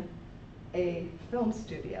in a film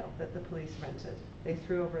studio that the police rented. They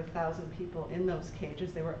threw over 1,000 people in those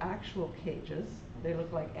cages. They were actual cages. They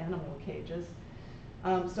looked like animal cages.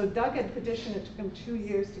 So Doug had petitioned, it took him 2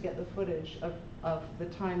 years to get the footage of the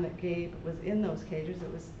time that Gabe was in those cages.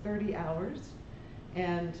 It was 30 hours.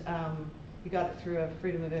 And he got it through a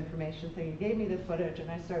Freedom of Information thing. He gave me the footage, and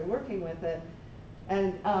I started working with it.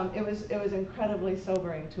 And it was incredibly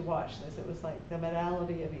sobering to watch this. It was like the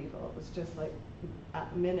modality of evil. It was just like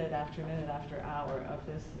minute after hour of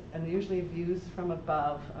this, and usually views from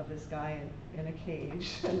above of this guy in a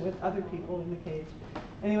cage and with other people in the cage.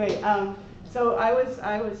 Anyway, so I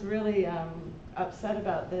was really upset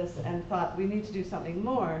about this and thought we need to do something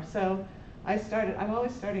more. So I'm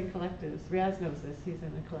always starting collectives. Riaz knows this, he's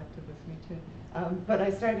in a collective with me too. But I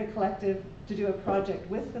started a collective to do a project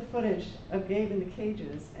with the footage of Gabe in the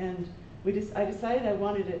cages, and I decided I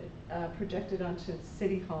wanted it projected onto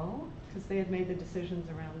City Hall, because they had made the decisions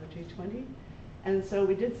around the G20. And so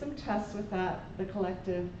we did some tests with that, the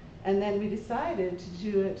collective, and then we decided to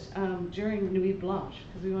do it during Nuit Blanche,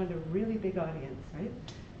 because we wanted a really big audience, right?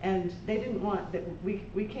 And they didn't want that.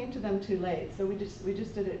 We came to them too late, so we just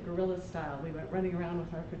did it guerrilla style. We went running around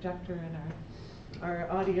with our projector and our our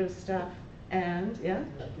audio staff, and yeah.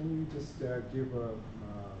 Can you just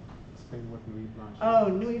explain what Nuit Blanche is? Oh,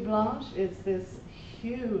 Nuit Blanche is this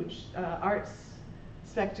huge arts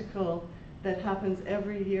spectacle that happens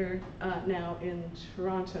every year now in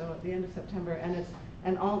Toronto at the end of September, and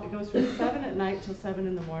it goes from 7 at night till 7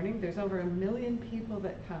 in the morning. There's over 1 million people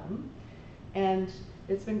that come, and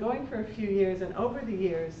it's been going for a few years, and over the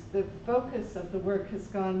years the focus of the work has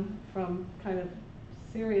gone from kind of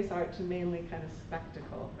serious art to mainly kind of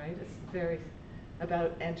spectacle, right? It's very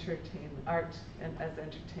about entertainment, art and as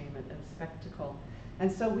entertainment and spectacle.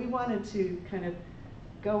 And so we wanted to kind of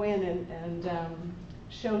go in and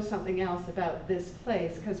show something else about this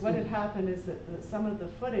place, because what had happened is that some of the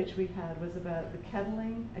footage we had was about the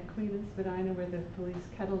kettling at Queen and Spadina, where the police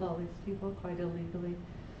kettled all these people quite illegally.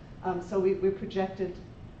 So we projected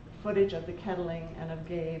footage of the kettling and of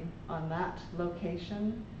Gabe on that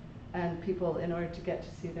location, and people, in order to get to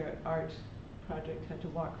see their art project, had to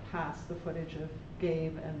walk past the footage of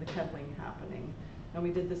Gabe and the kettling happening. And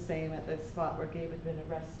we did the same at the spot where Gabe had been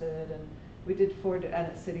arrested, and we did and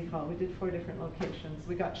at City Hall, we did 4 different locations.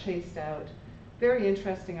 We got chased out. Very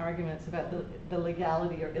interesting arguments about the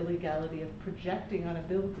legality or illegality of projecting on a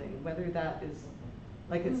building, whether that is,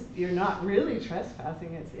 like, you're not really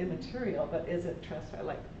trespassing, it's immaterial, but is it trespass?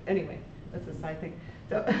 Like, anyway, that's a side thing.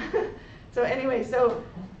 So anyway, so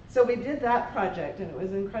we did that project, and it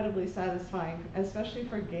was incredibly satisfying, especially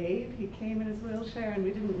for Gabe. He came in his wheelchair, and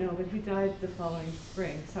we didn't know, but he died the following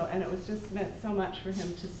spring. So, and it was just meant so much for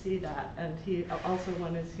him to see that, and he also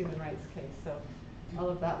won his human rights case. So all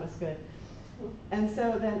of that was good. And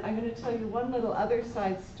so then I'm going to tell you one little other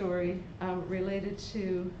side story related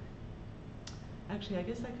to. Actually, I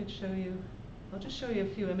guess I could show you. I'll just show you a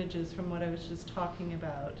few images from what I was just talking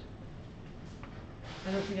about.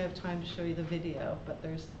 I don't think I have time to show you the video, but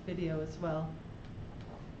there's video as well.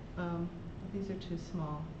 These are too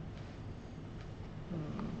small.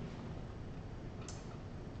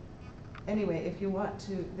 Anyway, if you want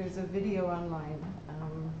to, there's a video online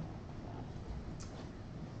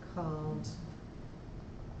called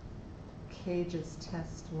Cages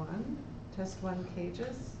Test 1. Test 1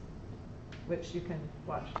 Cages, which you can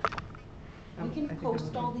watch. We can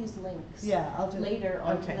post all these links later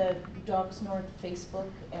on the Dogs North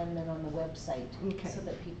Facebook and then on the website, so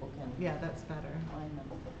that people can that's better. find them.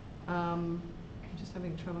 I'm just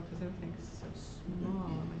having trouble because everything's so small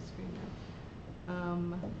on my screen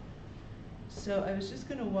now. So I was just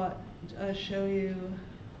going to show you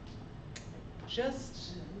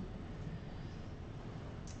just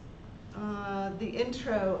the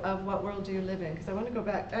intro of What World Do You Live In? Because I want to go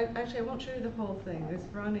back. Actually, I won't show you the whole thing. There's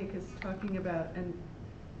Veronique is talking about, and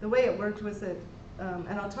the way it worked was that,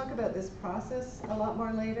 and I'll talk about this process a lot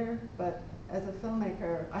more later, but as a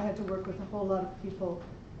filmmaker, I had to work with a whole lot of people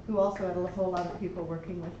who also had a whole lot of people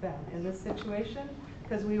working with them in this situation,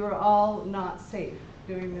 because we were all not safe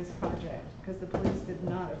doing this project, because the police did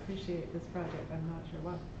not appreciate this project. I'm not sure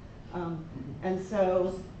why. And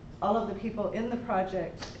so all of the people in the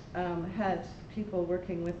project had people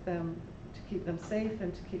working with them to keep them safe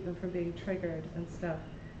and to keep them from being triggered and stuff.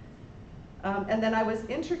 And then I was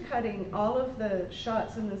intercutting all of the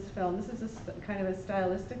shots in this film. This is kind of a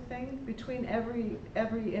stylistic thing. Between every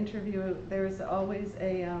interview, there's always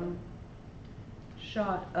a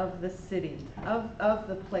shot of the city, of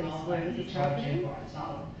the place where this is happening.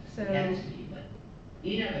 So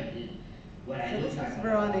this is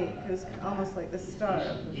Veronique, who's almost like the star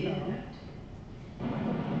of the film.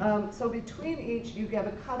 So between each, you have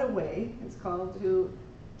a cutaway, it's called,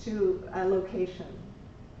 to a location.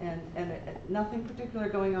 And nothing particular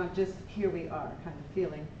going on, just here we are kind of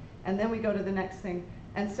feeling. And then we go to the next thing.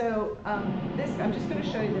 And so I'm just going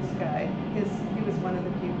to show you this guy. He was one of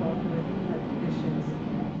the people who had issues.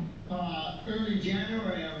 Early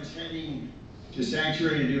January, I was heading to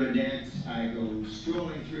Sanctuary to do a dance. I go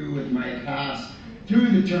strolling through with my pass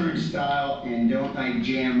through the turnstile, and don't I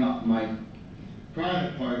jam up my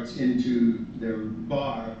private parts into the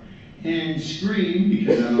bar and scream,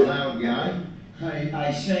 because I'm a loud guy.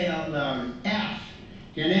 I say out loud, F,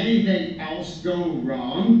 can anything else go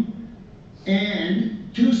wrong? And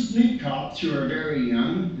 2 street cops who are very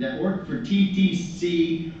young that work for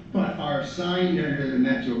TTC but are signed under the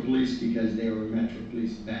Metro Police because they were Metro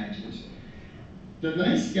Police badges. The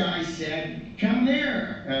nice guy said, come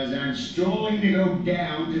here, as I'm strolling to go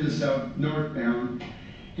down to the south northbound.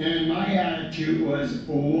 And my attitude was,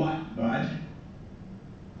 what, bud?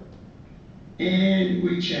 And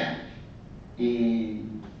we chatted.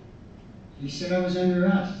 And he said I was under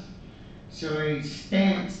arrest. So I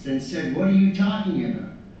stanced and said, what are you talking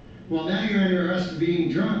about? Well, now you're under arrest for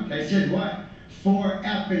being drunk. I said, what? 4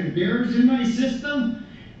 effing beers in my system.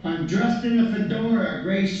 I'm dressed in a fedora, a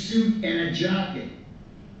gray suit, and a jacket.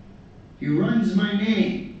 He runs my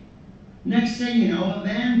name. Next thing you know, a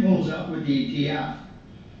van pulls up with ETF.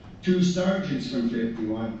 2 sergeants from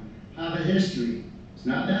 51 have a history. It's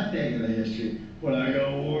not that big of a history, but I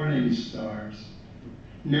got warning stars.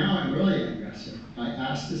 Now I'm really aggressive. I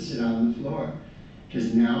asked to sit on the floor,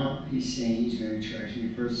 because now he's saying he's going to charge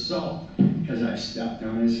me for assault, because I've stepped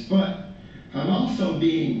on his foot. I'm also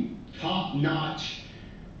being top-notch.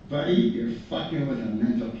 Buddy, you're fucking with a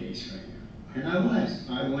mental case right now. And I was.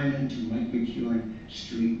 I went into Mike McEwen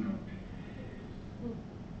Street Road.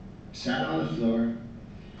 Sat on the floor.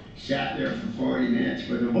 Sat there for 40 minutes.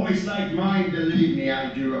 With a voice like mine, believe me,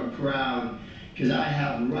 I drew a crowd. Because I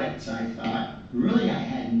have rights, I thought. Really, I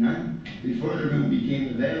had none. Before the room became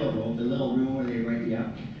available, the little room where they write you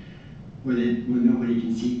up, where nobody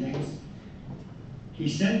can see things. He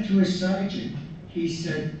said to his sergeant, he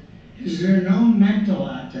said, is there no mental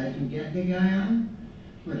act I can get the guy on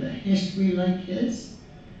with a history like his?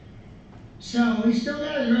 So he still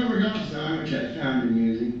got his rubber gloves on, which I found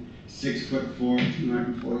amusing. 6'4",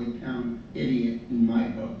 240-pound idiot in my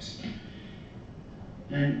books.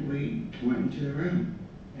 And we went into the room.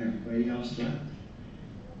 Everybody else left.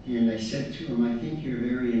 And I said to him, I think you're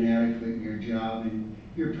very inadequate in your job, and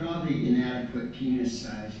you're probably inadequate penis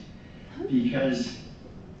size, because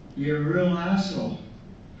you're a real asshole.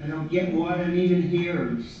 I don't get what I'm even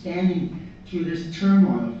here standing through this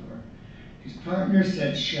turmoil for. His partner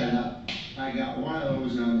said, shut up. I got one of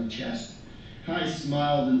those on the chest. I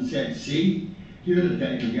smiled and said, see, you're the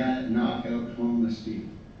type of guy that knock out homeless people.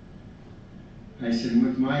 I said,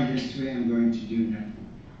 with my history, I'm going to do nothing.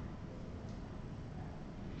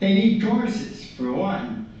 They need courses, for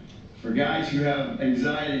one, for guys who have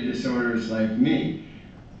anxiety disorders like me.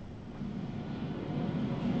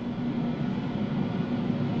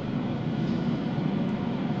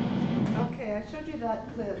 Okay, I showed you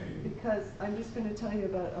that clip because I'm just going to tell you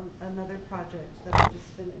about another project that I just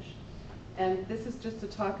finished. And this is just to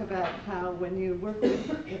talk about how when you work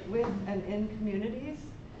with and in communities,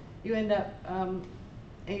 you end up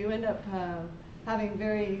having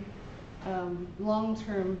very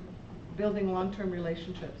building long-term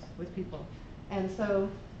relationships with people. And so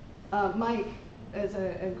Mike is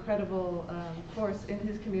an incredible force in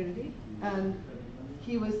his community, and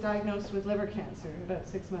he was diagnosed with liver cancer about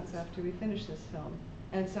 6 months after we finished this film.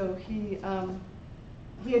 And so he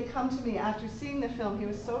had come to me after seeing the film. He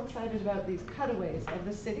was so excited about these cutaways of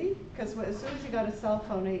the city, because as soon as he got a cell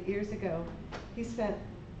phone 8 years ago, he's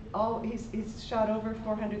shot over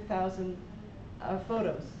 400,000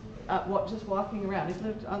 photos, just walking around. He's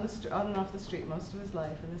lived on and off the street most of his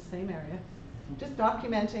life in the same area, just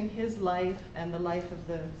documenting his life and the life of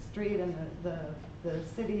the street and the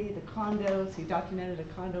city, the condos. He documented a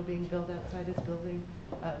condo being built outside his building,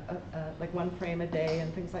 like 1 frame a day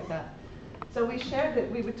and things like that. So we shared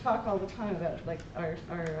that we would talk all the time about like our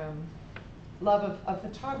love of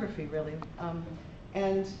photography, really.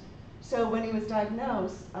 And so when he was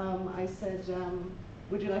diagnosed, I said,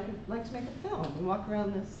 would you like to make a film and walk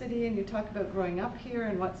around the city, and you talk about growing up here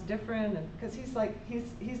and what's different? And because he's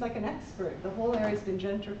like an expert. The whole area's been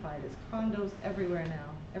gentrified. There's condos everywhere now.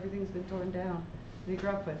 Everything's been torn down that he grew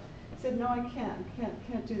up with. He said, no, I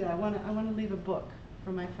can't do that. I want to leave a book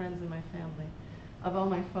for my friends and my family of all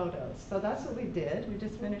my photos. So that's what we did. We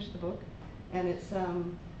just finished the book, and it's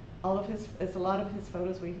it's a lot of his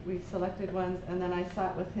photos. We selected ones, and then I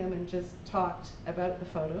sat with him and just talked about the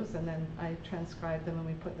photos, and then I transcribed them and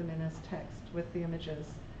we put them in as text with the images.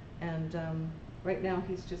 And right now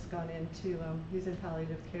he's just gone into, he's in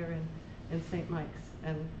palliative care in St. Mike's.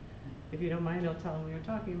 And if you don't mind, I'll tell him we were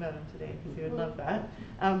talking about him today, because he would love that.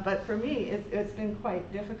 But for me, it's been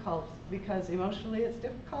quite difficult, because emotionally it's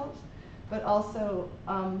difficult, but also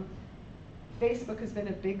Facebook has been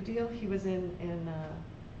a big deal. He was in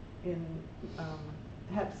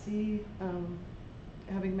Hep C,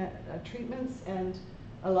 having treatments, and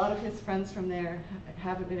a lot of his friends from there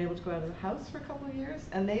haven't been able to go out of the house for a couple of years,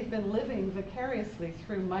 and they've been living vicariously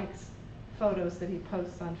through Mike's photos that he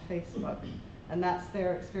posts on Facebook, and that's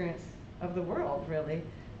their experience of the world, really.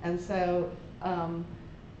 And so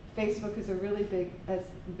Facebook is has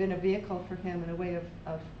been a vehicle for him, and a way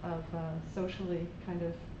of socially kind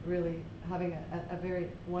of really having a very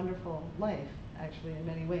wonderful life, actually, in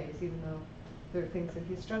many ways, even though there are things that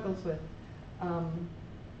he struggles with.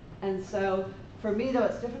 And so for me, though,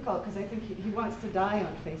 it's difficult, because I think he wants to die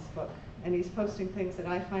on Facebook, and he's posting things that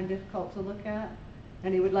I find difficult to look at,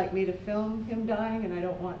 and he would like me to film him dying, and I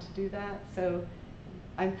don't want to do that. So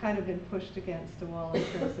I'm kind of been pushed against a wall in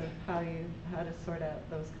terms of how to sort out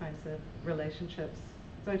those kinds of relationships.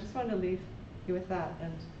 So I just want to leave you with that.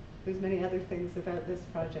 And there's many other things about this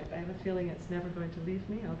project. I have a feeling it's never going to leave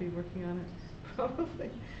me. I'll be working on it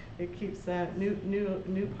probably. It keeps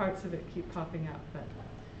new parts of it keep popping up.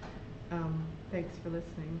 But thanks for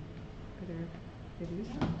listening. Better give you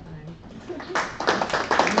some time.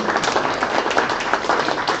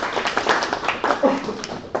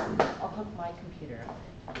 I'll hook my computer up.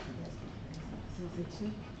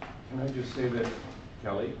 Can I just say that,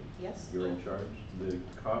 Kelly? Yes? You're in charge. The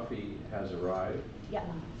coffee has arrived. Yeah.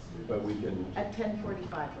 But we can. At 10:45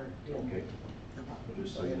 we're doing. Okay.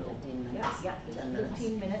 Just so you know. 15 minutes. Yeah,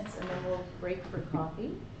 15 minutes, and then we'll break for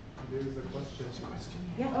coffee. There's a question.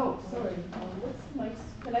 Yeah. Oh, sorry. What's Mike's?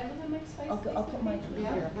 Can I put the Mike's face? I'll put Mike here.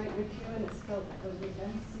 Yeah, Mike McEwen. It's spelled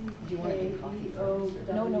Do you want to do coffee?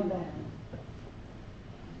 No.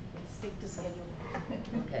 Stick to schedule.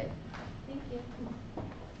 Okay. Thank you.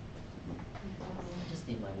 I just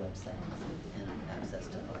need my website and access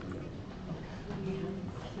to all the.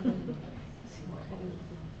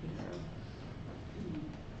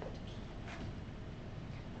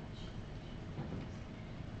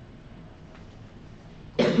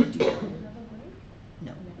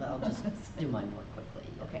 No, I'll just do mine more quickly.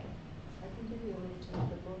 Okay. I can give you a link to the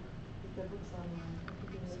book. The book's online. I can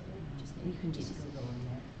give you a link. You can just go in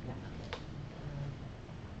there. Yeah.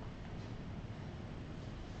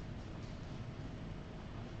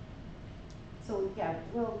 So yeah,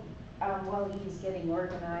 we'll while he's getting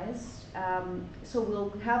organized, so we'll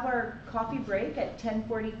have our coffee break at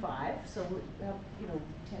 10:45. So we'll have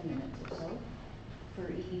 10 minutes or so for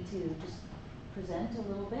Edie to just present a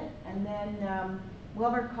little bit, and then we'll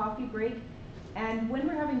have our coffee break. And when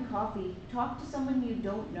we're having coffee, talk to someone you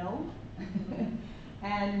don't know,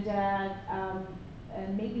 and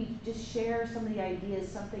maybe just share some of the ideas.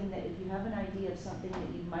 Something that if you have an idea of something that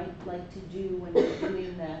you might like to do when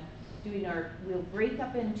we're we'll break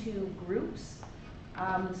up into groups.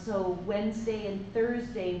 So Wednesday and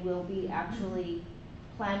Thursday we'll be actually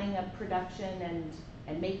planning a production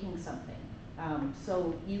and making something.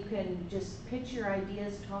 So you can just pitch your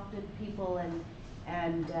ideas, talk to people, and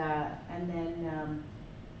then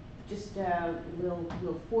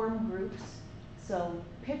we'll form groups. So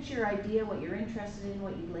pitch your idea, what you're interested in,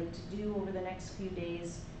 what you'd like to do over the next few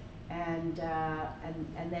days, and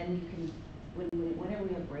then you can, whenever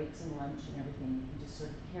we have breaks and lunch and everything, you can just sort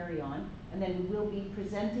of carry on. And then we will be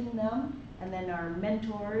presenting them, and then our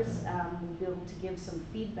mentors will be able to give some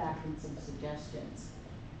feedback and some suggestions.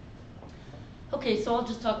 Okay, so I'll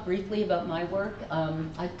just talk briefly about my work.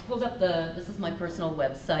 I pulled up this is my personal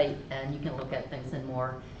website, and you can look at things in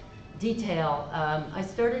more detail. I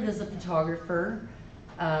started as a photographer.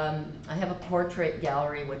 I have a portrait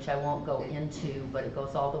gallery, which I won't go into, but it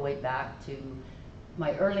goes all the way back to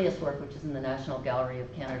my earliest work, which is in the National Gallery of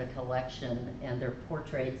Canada collection, and they're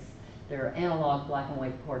portraits. They're analog black and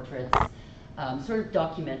white portraits, sort of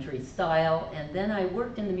documentary style. And then I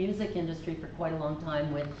worked in the music industry for quite a long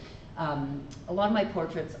time with a lot of my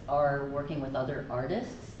portraits are working with other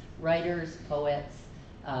artists, writers, poets,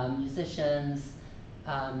 musicians.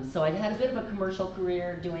 So I had a bit of a commercial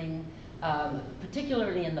career doing,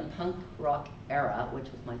 particularly in the punk rock era, which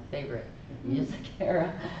was my favorite music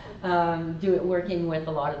era, working with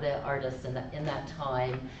a lot of the artists in that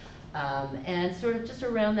time. And sort of just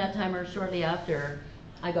around that time or shortly after,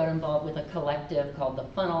 I got involved with a collective called The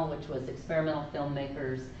Funnel, which was experimental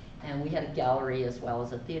filmmakers, and we had a gallery as well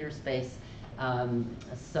as a theater space.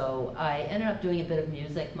 So I ended up doing a bit of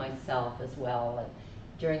music myself as well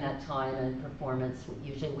during that time, and performance,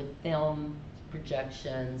 usually with film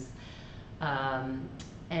projections.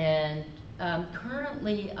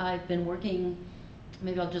 Currently I've been working,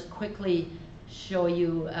 maybe I'll just quickly show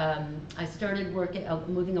you, I started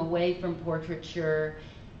moving away from portraiture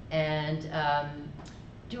and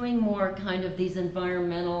doing more kind of these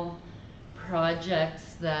environmental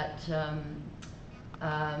projects that, I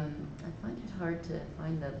find it hard to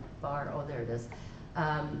find the bar, oh there it is.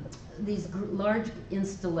 These large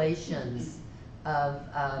installations of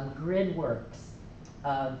grid works.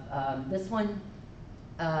 This one,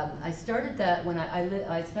 I started that when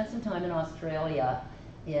I spent some time in Australia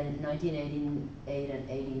in 1988 and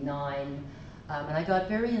 89, and I got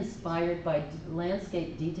very inspired by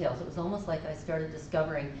landscape details. It was almost like I started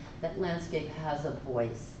discovering that landscape has a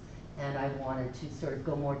voice, and I wanted to sort of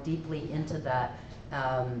go more deeply into that.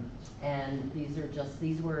 And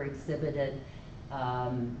these were exhibited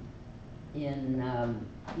in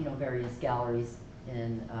various galleries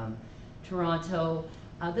in Toronto.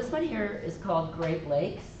 This one here is called Great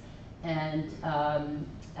Lakes, And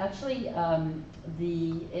actually,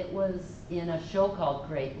 it was in a show called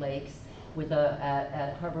Great Lakes with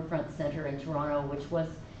at Harbourfront Centre in Toronto, which was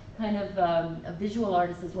kind of a visual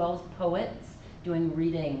artist as well as poets doing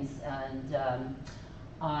readings. And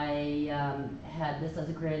I had this as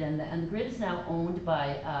a grid, and the grid is now owned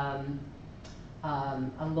by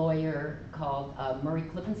a lawyer called Murray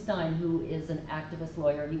Klippenstein, who is an activist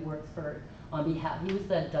lawyer. He works on behalf, he was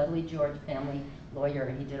the Dudley George family lawyer,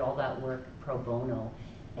 and he did all that work pro bono.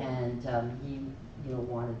 And he,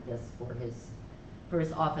 wanted this for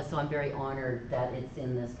his office, so I'm very honored that it's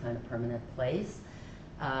in this kind of permanent place.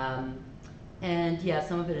 And yeah,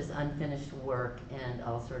 some of it is unfinished work, and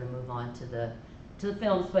I'll sort of move on to the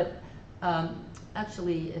films. But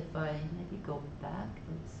actually, if I maybe go back,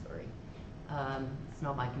 oops, sorry. It's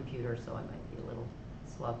not my computer, so I might be a little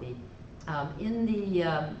sloppy. In the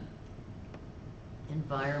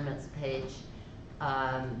environments page,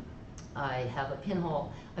 I have a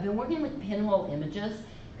pinhole. I've been working with pinhole images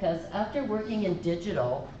because after working in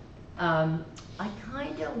digital, I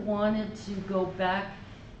kind of wanted to go back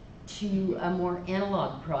to a more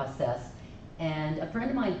analog process. And a friend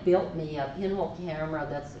of mine built me a pinhole camera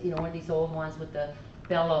that's, one of these old ones with the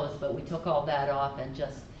bellows, but we took all that off and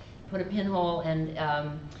just put a pinhole. And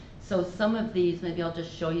so some of these, maybe I'll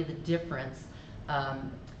just show you the difference.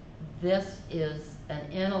 This is an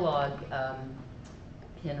analog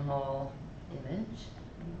pinhole image.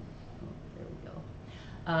 Oh, there we go.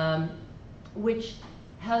 Which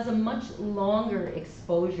has a much longer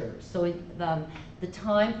exposure. So the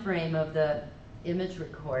time frame of the image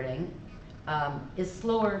recording is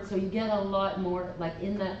slower, so you get a lot more, like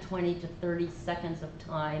in that 20 to 30 seconds of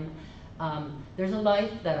time, there's a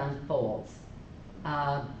life that unfolds.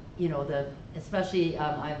 Especially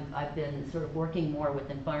I've been sort of working more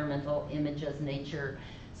with environmental images, nature.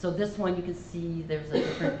 So this one you can see there's a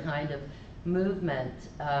different kind of movement,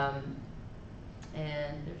 and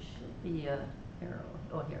there should be a arrow.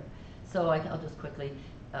 Oh, here. So I'll just quickly.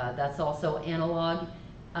 That's also analog.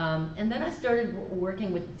 And then I started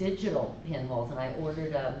working with digital pinholes, and I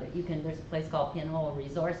ordered there's a place called Pinhole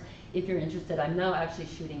Resource if you're interested. I'm now actually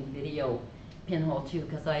shooting video pinhole too,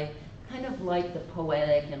 because I kind of like the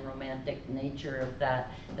poetic and romantic nature of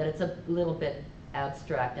that it's a little bit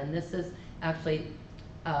abstract. And this is actually,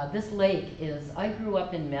 this lake I grew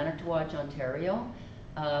up in Manitowocq, Ontario,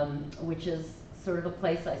 which is sort of a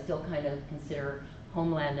place I still kind of consider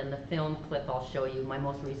homeland, and the film clip I'll show you, my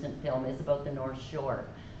most recent film, is about the North Shore.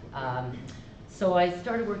 So I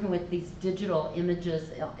started working with these digital images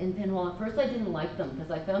in pinhole. At first I didn't like them because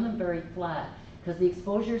I found them very flat, because the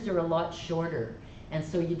exposures are a lot shorter, and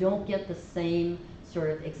so you don't get the same sort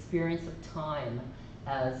of experience of time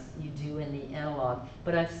as you do in the analog.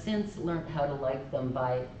 But I've since learned how to like them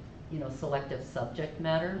by, selective subject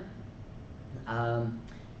matter.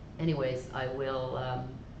 Anyways, I will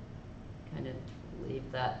kind of leave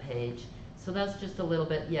that page. So that's just a little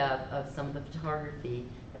bit, of some of the photography.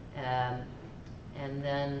 And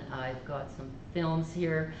then I've got some films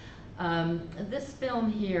here. This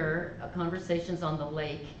film here, Conversations on the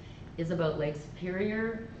Lake, is about Lake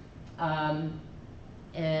Superior. And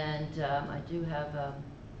I do have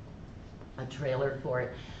a trailer for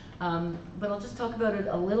it. But I'll just talk about it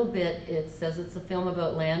a little bit. It says it's a film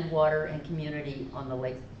about land, water, and community on the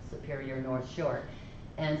Lake Superior North Shore.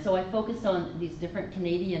 And so I focused on these different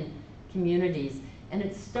Canadian communities. And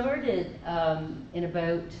it started in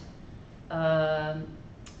about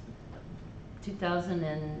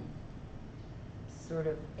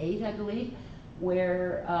 2008, I believe,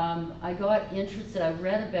 where I got interested. I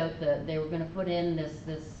read about they were going to put in this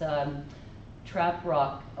trap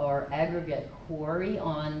rock or aggregate quarry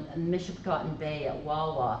on Michipicoten Bay at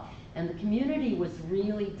Wawa, and the community was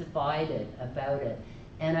really divided about it.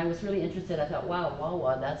 And I was really interested. I thought, wow,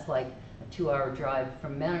 Wawa, that's like a 2-hour drive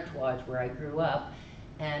from Manitowocq, where I grew up.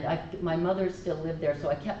 And my mother still lived there, so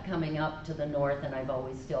I kept coming up to the north, and I've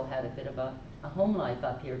always still had a bit of a home life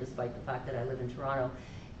up here, despite the fact that I live in Toronto.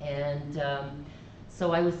 And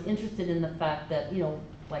so I was interested in the fact that,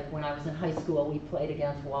 like when I was in high school, we played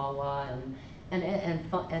against Wawa, and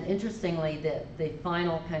interestingly, the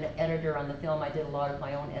final kind of editor on the film, I did a lot of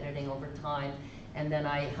my own editing over time, and then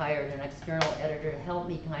I hired an external editor to help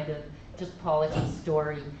me kind of just polish the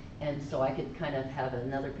story, and so I could kind of have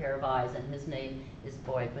another pair of eyes, and his name is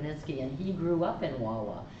Boyd Bonitsky, and he grew up in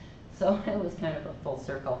Wawa. So it was kind of a full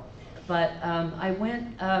circle. But I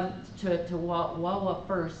went to Wawa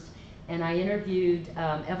first, and I interviewed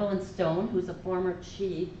Evelyn Stone, who's a former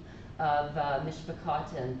chief of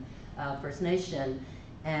Michipicoten First Nation,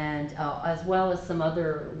 and as well as some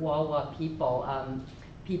other Wawa people.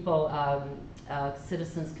 people,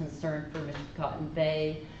 citizens concerned for Mishicotton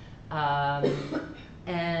Bay,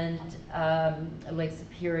 and Lake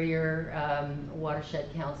Superior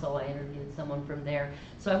Watershed Council. I interviewed someone from there.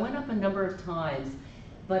 So I went up a number of times,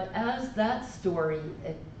 but as that story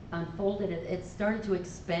unfolded, it started to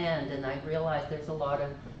expand, and I realized there's a lot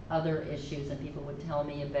of other issues, and people would tell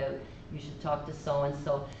me about, you should talk to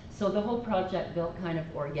so-and-so. So the whole project built kind of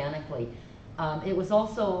organically. It was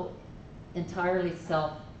also entirely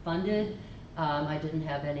self-funded. I didn't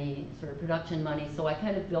have any sort of production money, so I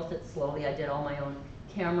kind of built it slowly. I did all my own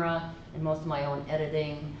camera and most of my own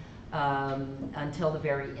editing until the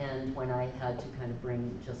very end, when I had to kind of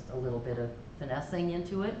bring just a little bit of finessing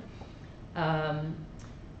into it.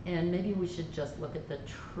 And maybe we should just look at the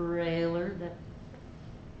trailer that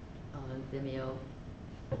on Vimeo.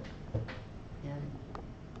 And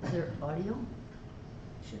is there audio?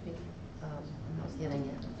 Should be. I'm not getting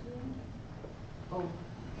it. Oh,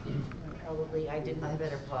 probably I didn't. I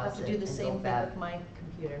better pause have to do it the and same go thing back. with my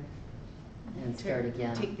computer. And start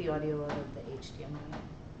again. Take the audio out of the HDMI.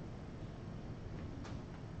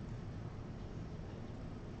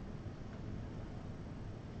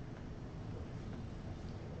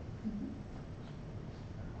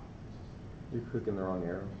 You're clicking the wrong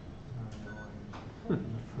arrow.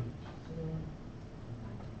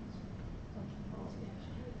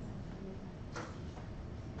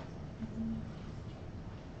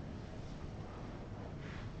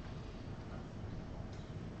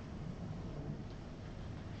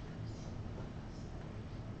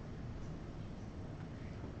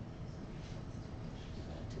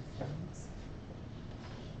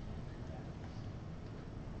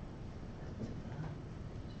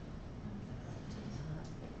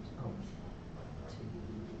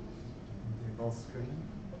 Screen.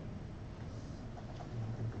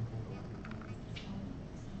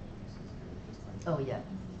 Oh, yeah.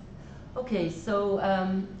 Okay, so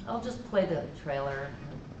I'll just play the trailer.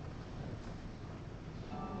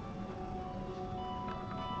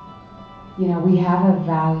 You know, we have a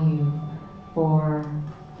value for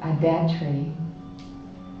a dead tree,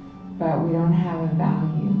 but we don't have a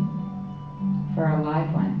value for a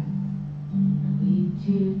live one. We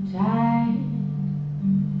too tired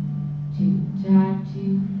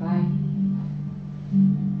to fight.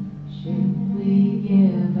 Should we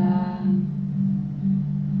give up?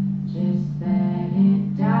 Just let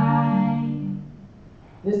it die.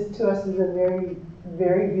 This to us is a very,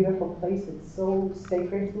 very beautiful place. It's so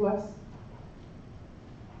sacred to us.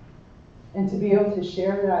 And to be able to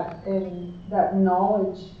share that and that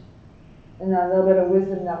knowledge and that little bit of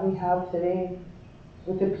wisdom that we have today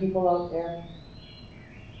with the people out there.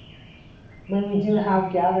 When we do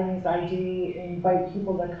have gatherings, I do invite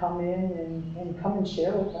people to come in and come and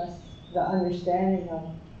share with us the understanding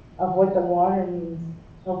of what the water means,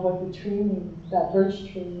 of what the tree means, that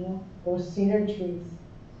birch tree, you know, those cedar trees,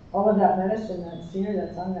 all of that medicine, that cedar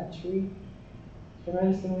that's on that tree, the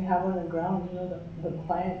medicine we have on the ground, you know, the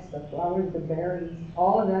plants, the flowers, the berries,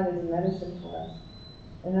 all of that is medicine for us.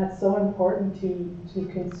 And that's so important to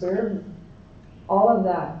conserve all of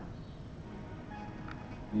that.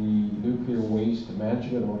 The Nuclear Waste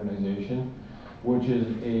Management Organization, which is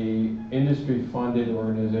a industry-funded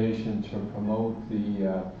organization to promote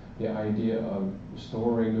the idea of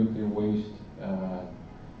storing nuclear waste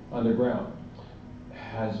underground,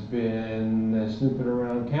 has been snooping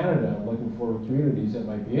around Canada looking for communities that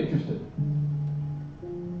might be interested.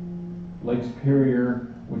 Lake Superior,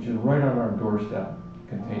 which is right on our doorstep,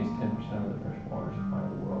 contains 10% of the fresh water supply of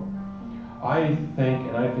the world. I think,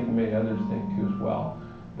 and I think many others think too as well,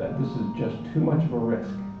 that this is just too much of a risk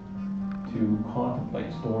to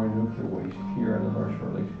contemplate storing nuclear waste here on the North Shore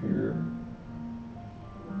of Lake Superior.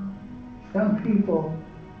 Some people,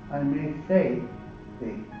 I may say,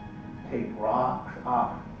 they take rocks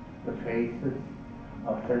off the faces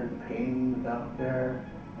of certain paintings out there,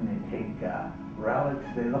 and they take relics,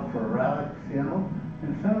 they look for relics, you know,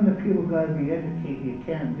 and some of the people got to be educated. You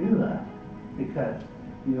can't do that because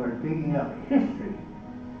you are digging up history.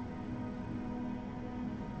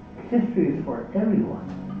 History is for everyone,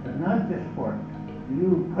 not just for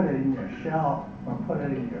you put it in your shelf or put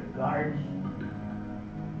it in your garden.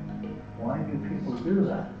 Why do people do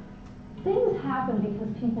that? Things happen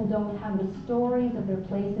because people don't have the stories of their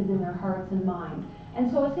places in their hearts and minds. And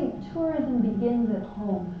so I think tourism begins at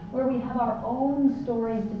home, where we have our own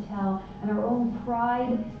stories to tell and our own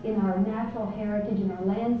pride in our natural heritage and our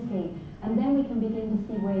landscape. And then we can begin to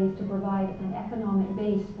see ways to provide an economic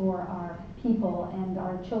base for our people and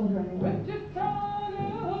our children.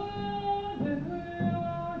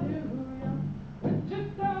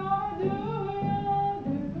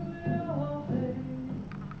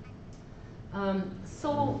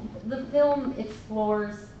 So the film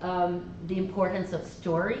explores the importance of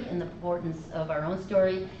story and the importance of our own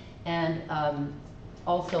story, and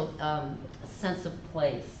also a sense of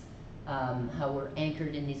place, how we're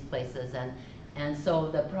anchored in these places, and so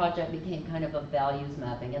the project became kind of a values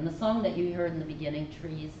mapping. And the song that you heard in the beginning,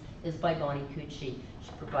 Trees, is by Bonnie Cucci.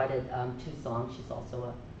 She provided 2 songs. She's also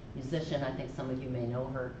a musician. I think some of you may know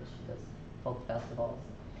her because she does folk festivals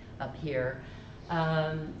up here.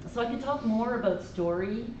 So I could talk more about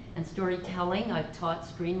story and storytelling. I've taught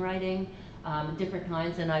screenwriting, different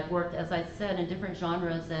kinds, and I've worked, as I said, in different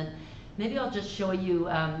genres. And maybe I'll just show you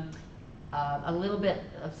a little bit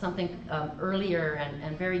of something earlier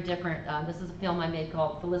and very different. This is a film I made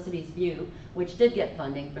called Felicity's View, which did get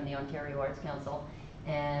funding from the Ontario Arts Council.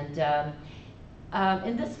 And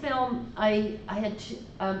in this film, I had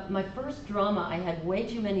my first drama. I had way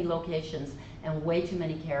too many locations and way too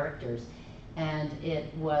many characters, and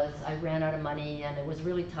I ran out of money, and it was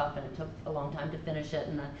really tough, and it took a long time to finish it,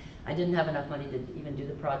 and I didn't have enough money to even do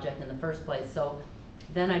the project in the first place. So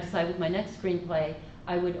then I decided with my next screenplay,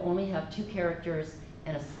 I would only have 2 characters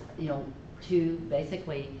and 2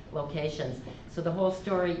 basically locations. So the whole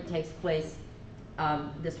story takes place.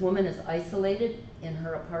 This woman is isolated in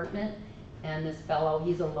her apartment, and this fellow,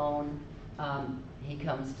 he's alone. He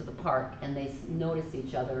comes to the park, and they notice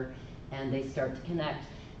each other, and they start to connect.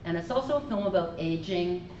 And it's also a film about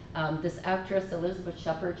aging. This actress, Elizabeth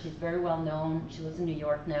Shepard, she's very well known. She lives in New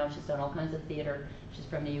York now. She's done all kinds of theater. She's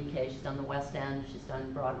from the UK. She's done the West End. She's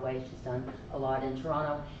done Broadway. She's done a lot in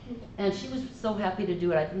Toronto. And she was so happy to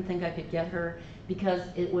do it. I didn't think I could get her because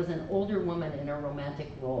it was an older woman in a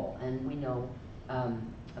romantic role. And we know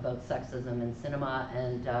about sexism in cinema,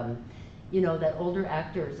 and that older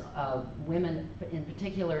actors, women in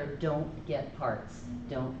particular, don't get parts,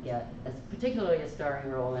 don't get particularly a starring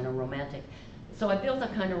role in a romantic. So I built a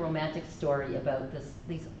kind of romantic story about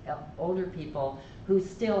these older people who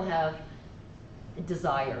still have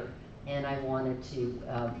desire, and I wanted to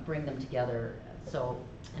bring them together. So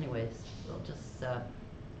anyways, we'll just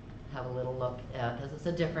have a little look, because it's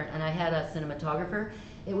a different, and I had a cinematographer.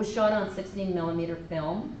 It was shot on 16mm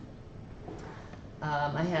film.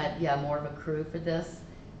 I had, more of a crew for this,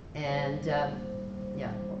 and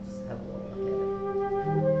we'll just have a little look at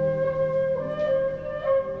it.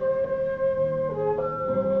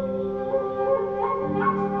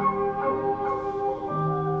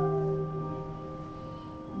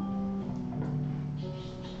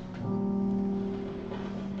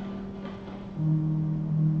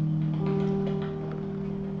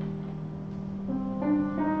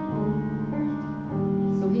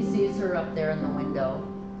 Up there in the window,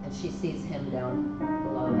 and she sees him down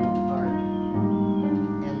below in the park,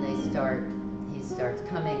 and he starts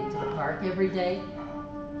coming to the park every day.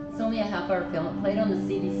 It's only a half-hour film. It played on the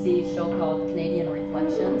CBC show called Canadian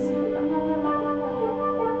Reflections,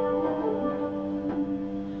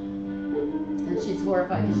 and she's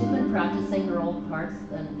horrified because she's been practicing her old parts,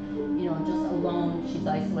 and just alone, she's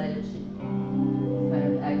isolated, she's kind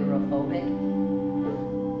of agoraphobic.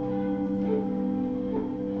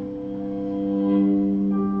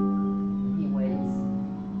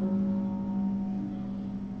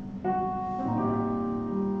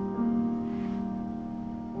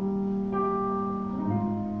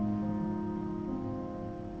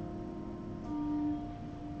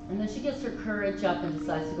 Up and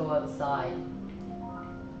decides to go outside,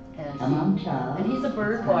 and he's a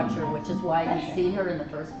bird watcher, which is why he see her in the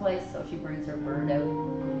first place. So she brings her bird out.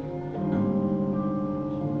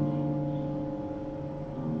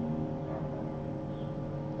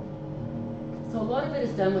 So a lot of it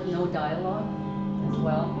is done with no dialogue as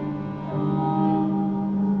well.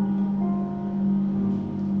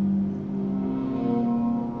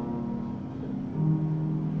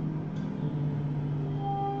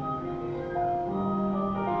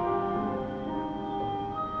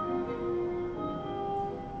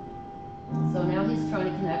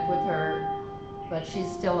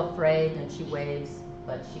 She's still afraid, and she waves,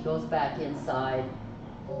 but she goes back inside,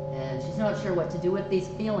 and she's not sure what to do with these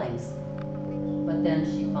feelings, but then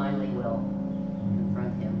she finally will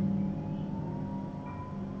confront him.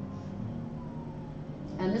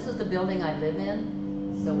 And this is the building I live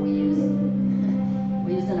in, so we use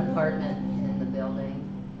an apartment in the building.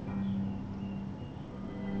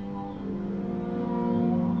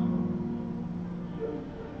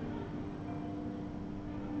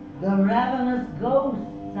 The ravenous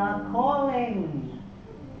ghosts are calling.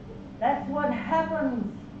 That's what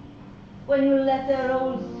happens when you let their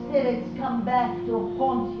old spirits come back to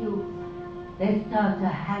haunt you. They start to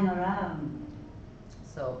hang around.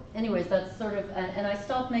 So anyways, that's sort of, and I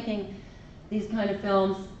stopped making these kind of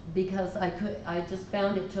films because I just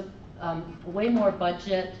found it took way more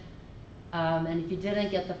budget, and if you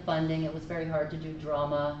didn't get the funding, it was very hard to do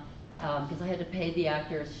drama because I had to pay the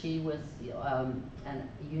actors. She was a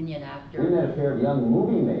union actor. We met a pair of young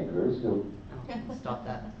movie makers who... Oh, stop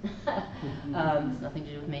that. It's nothing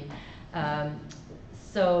to do with me.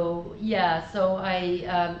 So yeah, so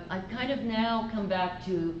I've kind of now come back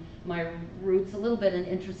to my roots a little bit and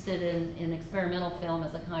interested in experimental film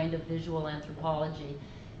as a kind of visual anthropology,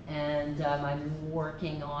 and I'm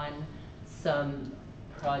working on some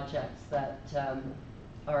projects that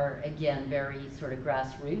are again very sort of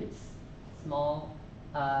grassroots, small,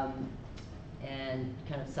 and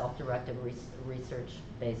kind of self-directed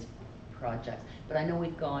research-based projects. But I know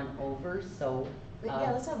we've gone over, so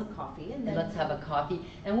yeah, let's have a coffee and then let's have a coffee,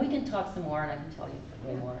 and we can talk some more, and I can tell you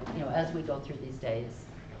way more, you know, as we go through these days.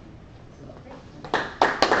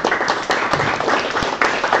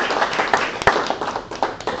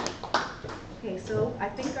 Okay, so I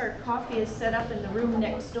think our coffee is set up in the room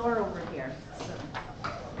next door over here.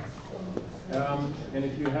 And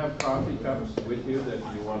if you have coffee cups with you that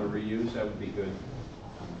you want to reuse, that would be good.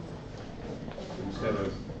 Instead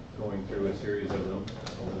of going through a series of them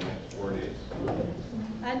over the next 4 days.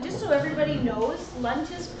 And just so everybody knows,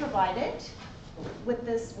 lunch is provided with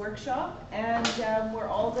this workshop, and we're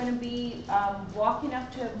all going to be walking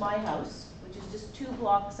up to my house, which is just 2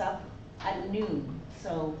 blocks up, at noon.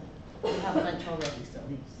 So we have lunch already,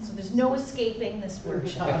 so there's no escaping this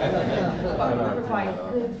workshop. But we provide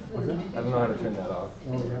good food. I don't know how to turn that off.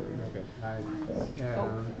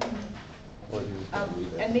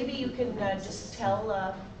 And maybe you can just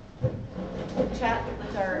tell, chat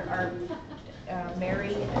with our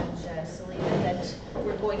Mary and Selena that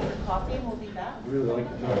we're going for coffee and we'll be back. Really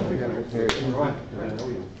like to talk to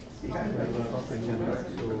you. Okay,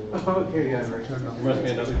 yeah. There must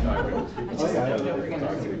be another time we can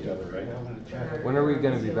speak to each other, right? When are we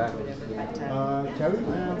going to be back? Shall we?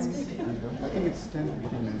 I think it's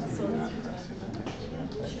 10-15 minutes.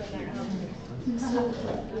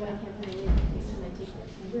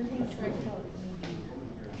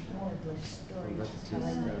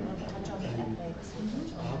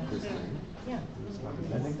 Yeah.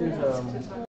 I think there's